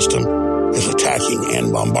what the system is attacking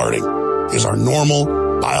and bombarding, is our normal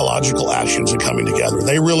biological actions and coming together.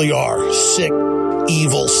 They really are sick,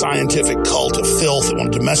 evil, scientific cult of filth that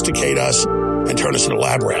want to domesticate us and turn us into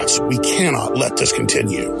lab rats. We cannot let this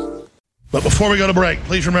continue. But before we go to break,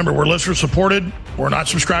 please remember, we're listener supported. We're not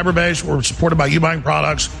subscriber based. We're supported by you buying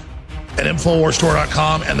products at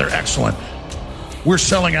InfoWarsStore.com, and they're excellent. We're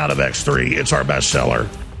selling out of X3. It's our best seller.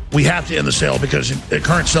 We have to end the sale because at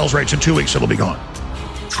current sales rates, in 2 weeks, it'll be gone.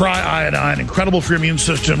 Try iodine, incredible for your immune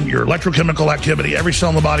system, your electrochemical activity, every cell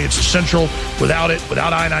in the body. It's essential. Without it,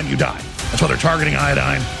 without iodine, you die. That's why they're targeting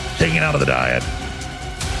iodine, taking it out of the diet.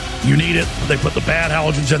 You need it. They put the bad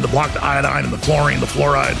halogens in to block the iodine and the chlorine, the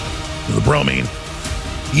fluoride, and the bromine.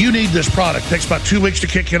 You need this product. It takes about 2 weeks to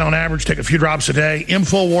kick in on average. Take a few drops a day.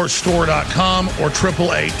 InfoWarsStore.com or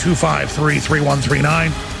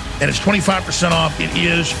 888-253-3139. And it's 25% off. It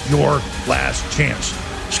is your last chance.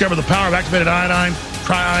 Discover the power of activated iodine.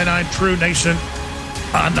 Try iodine. True nascent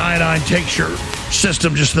iodine takes your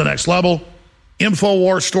system just to the next level.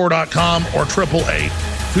 InfoWarsStore.com or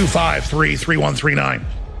 888-253-3139.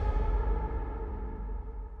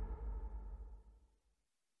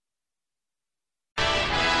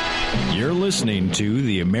 listening to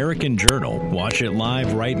The American Journal. Watch it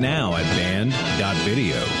live right now at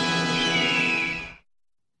band.video.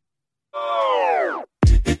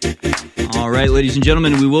 All right, ladies and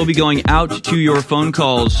gentlemen, we will be going out to your phone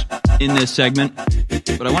calls in this segment.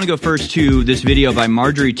 But I want to go first to this video by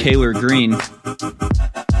Marjorie Taylor Greene.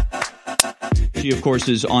 She, of course,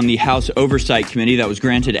 is on the House Oversight Committee that was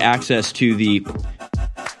granted access to the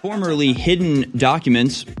formerly hidden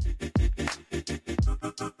documents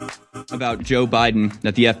about Joe Biden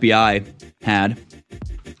that the FBI had.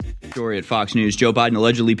 Story at Fox News. Joe Biden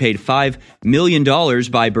allegedly paid $5 million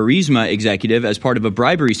by Burisma executive as part of a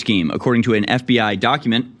bribery scheme, according to an FBI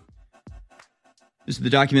document. This is the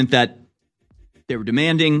document that they were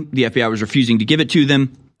demanding. The FBI was refusing to give it to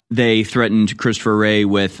them. They threatened Christopher Wray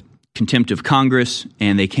with contempt of Congress,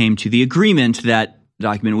 and they came to the agreement that the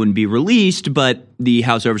document wouldn't be released, but the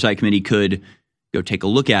House Oversight Committee could go take a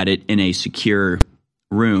look at it in a secure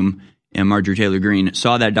room. And Marjorie Taylor Greene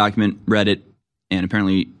saw that document, read it, and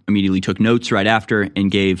apparently immediately took notes right after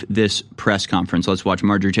and gave this press conference. Let's watch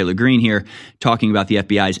Marjorie Taylor Greene here talking about the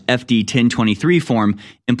FBI's FD 1023 form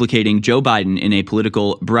implicating Joe Biden in a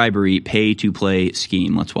political bribery pay-to-play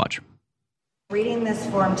scheme. Let's watch. Reading this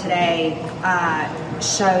form today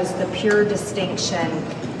shows the pure distinction.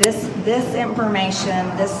 This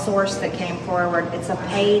information, this source that came forward, it's a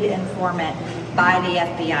paid informant by the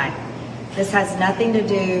FBI. This has nothing to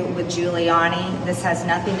do with Giuliani. This has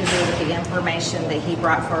nothing to do with the information that he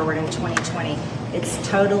brought forward in 2020. It's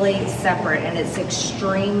totally separate, and it's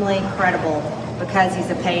extremely credible because he's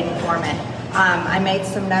a paid informant. I made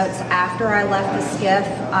some notes after I left the SCIF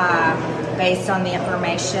based on the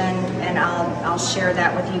information, and I'll share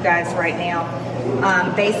that with you guys right now.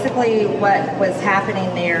 Basically, what was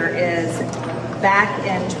happening there is back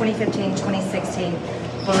in 2015, 2016,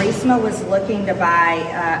 Burisma was looking to buy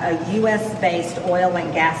a U.S.-based oil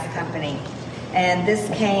and gas company. And this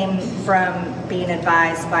came from being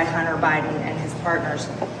advised by Hunter Biden and his partners.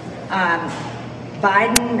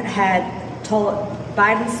 Biden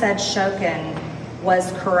said Shokin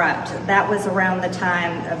was corrupt. That was around the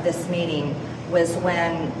time of this meeting, was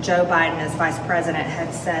when Joe Biden, as vice president,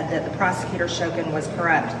 had said that the prosecutor Shokin was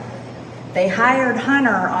corrupt. They hired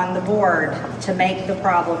Hunter on the board to make the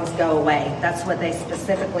problems go away. That's what they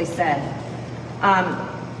specifically said.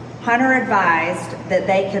 Hunter advised that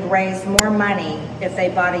they could raise more money if they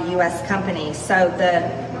bought a U.S. company. So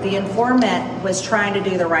the informant was trying to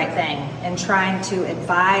do the right thing and trying to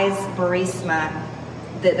advise Burisma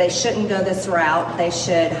that they shouldn't go this route. They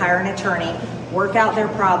should hire an attorney, work out their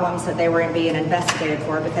problems that they were being investigated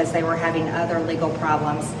for because they were having other legal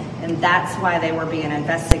problems. And that's why they were being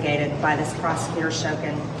investigated by this prosecutor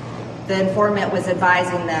Shokin. The informant was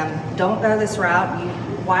advising them, don't go this route.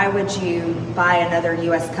 Why would you buy another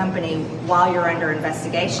U.S. company while you're under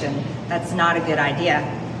investigation? That's not a good idea.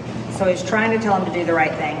 So he's trying to tell them to do the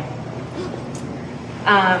right thing.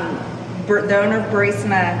 The owner of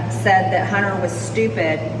Burisma said that Hunter was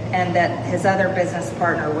stupid and that his other business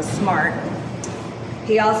partner was smart.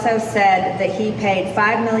 He also said that he paid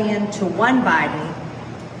 $5 million to one Biden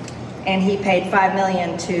and he paid $5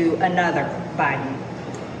 million to another Biden.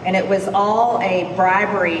 And it was all a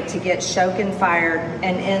bribery to get Shokin fired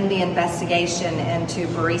and end the investigation into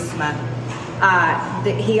Burisma.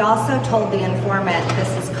 He also told the informant this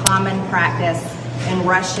is common practice in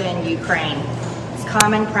Russia and Ukraine. It's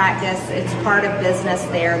common practice. It's part of business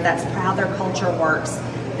there. That's how their culture works,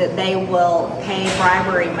 that they will pay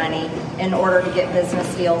bribery money in order to get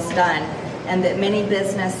business deals done. And that many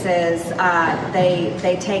businesses,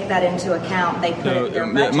 they take that into account. They put it in their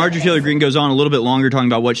budget. Marjorie Taylor Greene goes on a little bit longer talking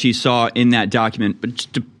about what she saw in that document. But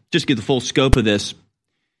just to get the full scope of this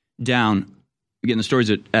down, again, the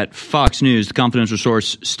stories at Fox News, the confidential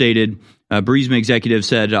source stated, Burisma executive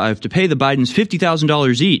said, I have to pay the Bidens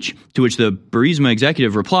 $50,000 each, to which the Burisma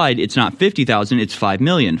executive replied, it's not $50,000, it's $5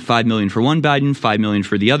 million. $5 million for one Biden, $5 million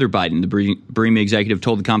for the other Biden. The Burisma executive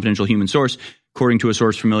told the confidential human source, according to a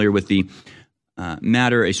source familiar with the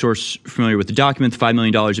matter, a source familiar with the document, the $5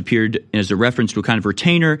 million appeared as a reference to a kind of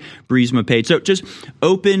retainer Burisma paid. So just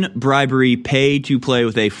open bribery, pay to play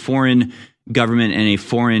with a foreign government and a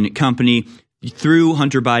foreign company through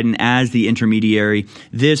Hunter Biden as the intermediary.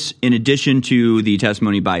 This, in addition to the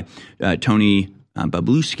testimony by Tony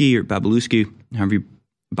Bobulinski,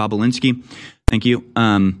 thank you.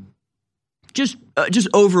 Just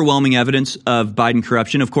overwhelming evidence of Biden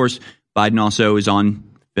corruption. Of course, Biden also is on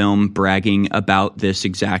film bragging about this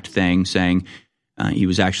exact thing, saying he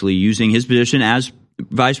was actually using his position as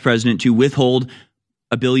vice president to withhold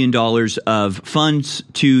 $1 billion of funds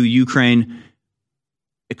to Ukraine,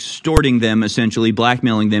 extorting them, essentially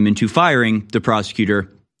blackmailing them into firing the prosecutor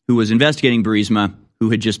who was investigating Burisma, who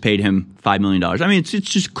had just paid him $5 million. I mean, it's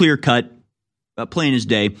just clear cut, plain as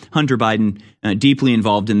day. Hunter Biden deeply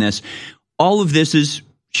involved in this. All of this is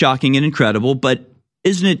shocking and incredible, but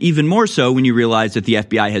isn't it even more so when you realize that the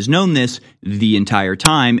FBI has known this the entire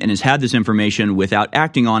time and has had this information without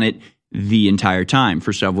acting on it the entire time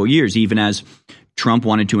for several years? Even as Trump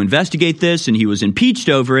wanted to investigate this and he was impeached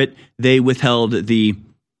over it, they withheld the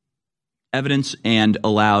evidence and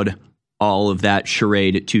allowed all of that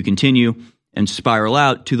charade to continue and spiral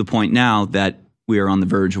out to the point now that we are on the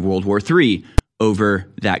verge of World War III over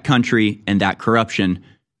that country and that corruption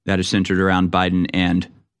that is centered around Biden and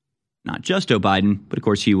not just Joe Biden, but of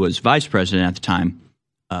course he was vice president at the time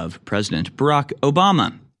of President Barack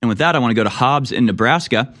Obama. And with that, I want to go to Hobbs in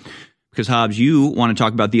Nebraska because, Hobbs, you want to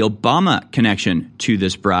talk about the Obama connection to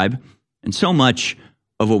this bribe. And so much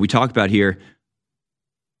of what we talk about here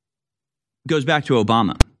goes back to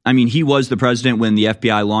Obama. I mean, he was the president when the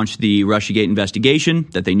FBI launched the Russiagate investigation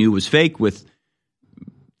that they knew was fake with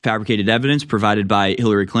fabricated evidence provided by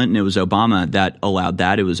Hillary Clinton. It was Obama that allowed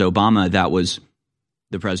that. It was Obama that was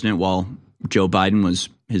the president while Joe Biden was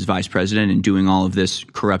his vice president and doing all of this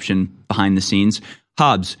corruption behind the scenes.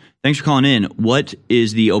 Hobbs, thanks for calling in. What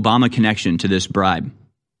is the Obama connection to this bribe?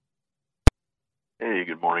 Hey,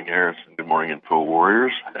 good morning, Harrison. Good morning, Info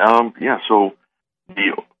Warriors. So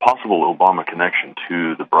the possible Obama connection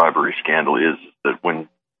to the bribery scandal is that when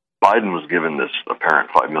Biden was given this apparent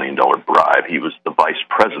 $5 million bribe, he was the vice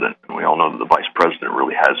president. And we all know that the vice president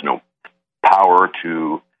really has no power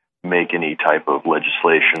to make any type of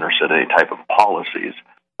legislation or set any type of policies.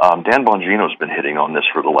 Dan Bongino's been hitting on this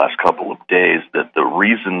for the last couple of days, that the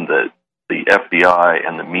reason that the FBI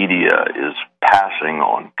and the media is passing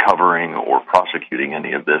on covering or prosecuting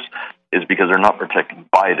any of this is because they're not protecting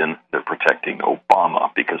Biden, they're protecting Obama.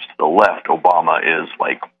 Because to the left, Obama is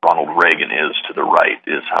like Ronald Reagan is to the right,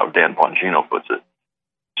 is how Dan Bongino puts it.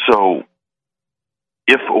 So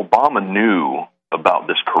if Obama knew about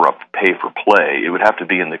this corrupt pay for play, it would have to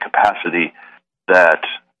be in the capacity that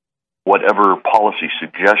whatever policy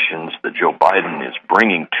suggestions that Joe Biden is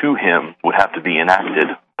bringing to him would have to be enacted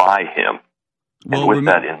by him. Well, and with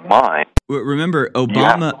that in mind, remember,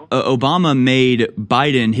 Obama made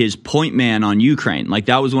Biden his point man on Ukraine. Like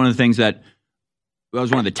that was one of the things that was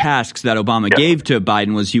one of the tasks that Obama gave to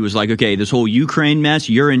Biden. Was he was like, okay, this whole Ukraine mess,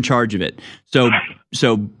 you're in charge of it. So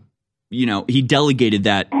he delegated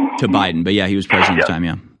that to Biden. But yeah, he was president at the time.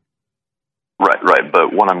 Yeah, right.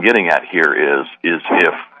 But what I'm getting at here is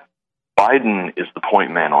if Biden is the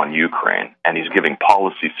point man on Ukraine, and he's giving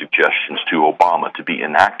policy suggestions to Obama to be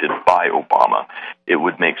enacted by Obama, it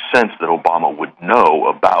would make sense that Obama would know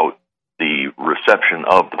about the reception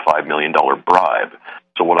of the $5 million bribe.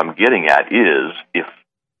 So what I'm getting at is, if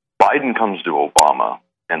Biden comes to Obama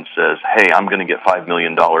and says, hey, I'm going to get $5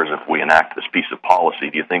 million if we enact this piece of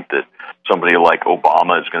policy, do you think that somebody like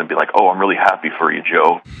Obama is going to be like, oh, I'm really happy for you,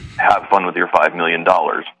 Joe, have fun with your $5 million?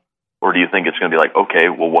 Or do you think it's going to be like, okay,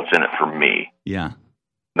 well, what's in it for me? Yeah.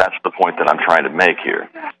 That's the point that I'm trying to make here.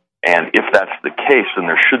 And if that's the case, then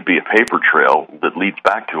there should be a paper trail that leads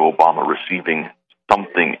back to Obama receiving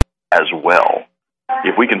something as well.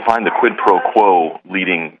 If we can find the quid pro quo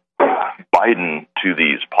leading Biden to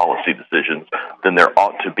these policy decisions, then there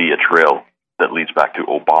ought to be a trail that leads back to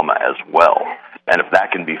Obama as well. And if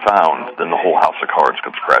that can be found, then the whole house of cards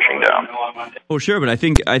comes crashing down. Well, sure, but I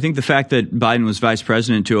think the fact that Biden was vice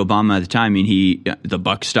president to Obama at the time, I mean, the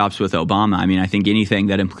buck stops with Obama. I mean, I think anything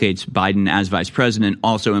that implicates Biden as vice president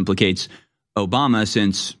also implicates Obama,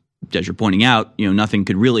 since, as you're pointing out, nothing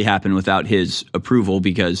could really happen without his approval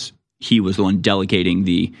because he was the one delegating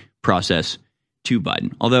the process to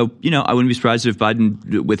Biden. Although, I wouldn't be surprised if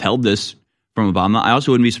Biden withheld this from Obama. I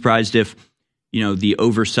also wouldn't be surprised if, the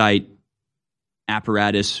oversight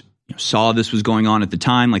apparatus saw this was going on at the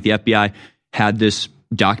time. Like the FBI had this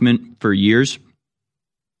document for years.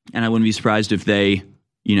 And I wouldn't be surprised if they,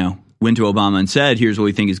 went to Obama and said, here's what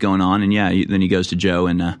we think is going on. And then he goes to Joe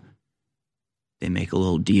and they make a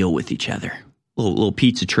little deal with each other. A little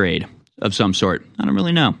pizza trade of some sort. I don't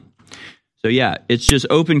really know. So yeah, it's just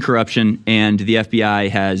open corruption, and the FBI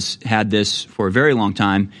has had this for a very long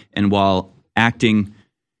time. And while acting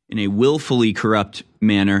in a willfully corrupt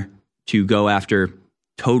manner to go after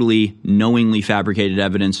totally knowingly fabricated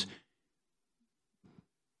evidence,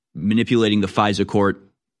 manipulating the FISA court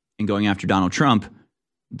and going after Donald Trump,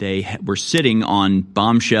 they were sitting on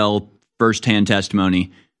bombshell firsthand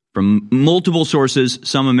testimony from multiple sources,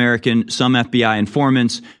 some American, some FBI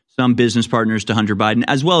informants, some business partners to Hunter Biden,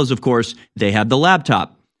 as well as, of course, they had the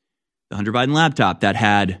laptop, the Hunter Biden laptop that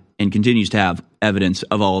had and continues to have evidence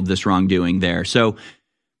of all of this wrongdoing there. So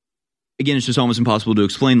again, it's just almost impossible to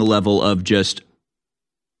explain the level of just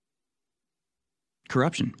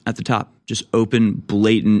corruption at the top, just open,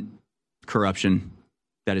 blatant corruption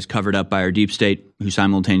that is covered up by our deep state, who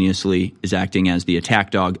simultaneously is acting as the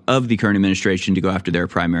attack dog of the current administration to go after their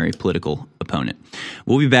primary political opponent.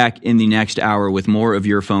 We'll be back in the next hour with more of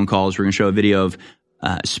your phone calls. We're going to show a video of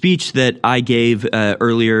a speech that I gave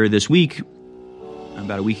earlier this week,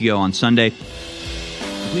 about a week ago on Sunday.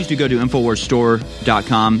 Please do go to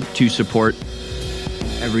InfoWarsStore.com to support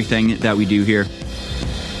everything that we do here.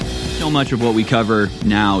 So much of what we cover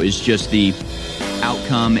now is just the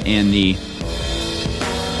outcome and the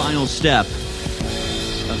final step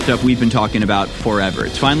of stuff we've been talking about forever.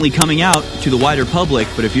 It's finally coming out to the wider public,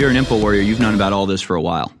 but if you're an info warrior, you've known about all this for a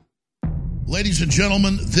while. Ladies and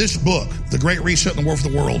gentlemen, this book, The Great Reset and the War for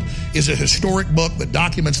the World, is a historic book that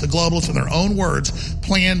documents the globalists in their own words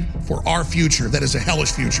plan for our future. That is a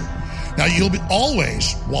hellish future. Now, you'll be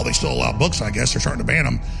always, while they still allow books, I guess they're starting to ban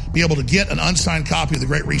them, be able to get an unsigned copy of The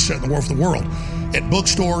Great Reset and the War for the World at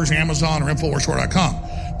bookstores, Amazon, or InfoWarsStore.com.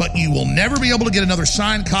 But you will never be able to get another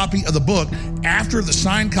signed copy of the book after the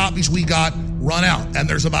signed copies we got run out. And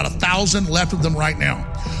there's about 1,000 left of them right now.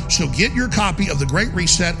 So get your copy of The Great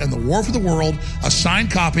Reset and the War for the World, a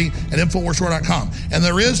signed copy at InfoWarsStore.com. And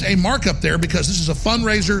there is a markup there because this is a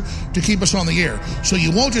fundraiser to keep us on the air. So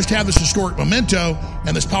you won't just have this historic memento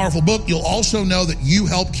and this powerful book. You'll also know that you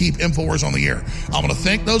help keep InfoWars on the air. I'm going to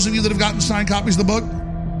thank those of you that have gotten signed copies of the book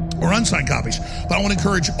or unsigned copies. But I want to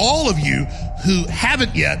encourage all of you who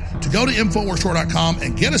haven't yet to go to InfoWarsStore.com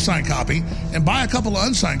and get a signed copy and buy a couple of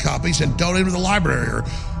unsigned copies and donate them to the library or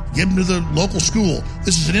give them to the local school.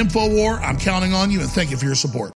 This is an info war. I'm counting on you, and thank you for your support.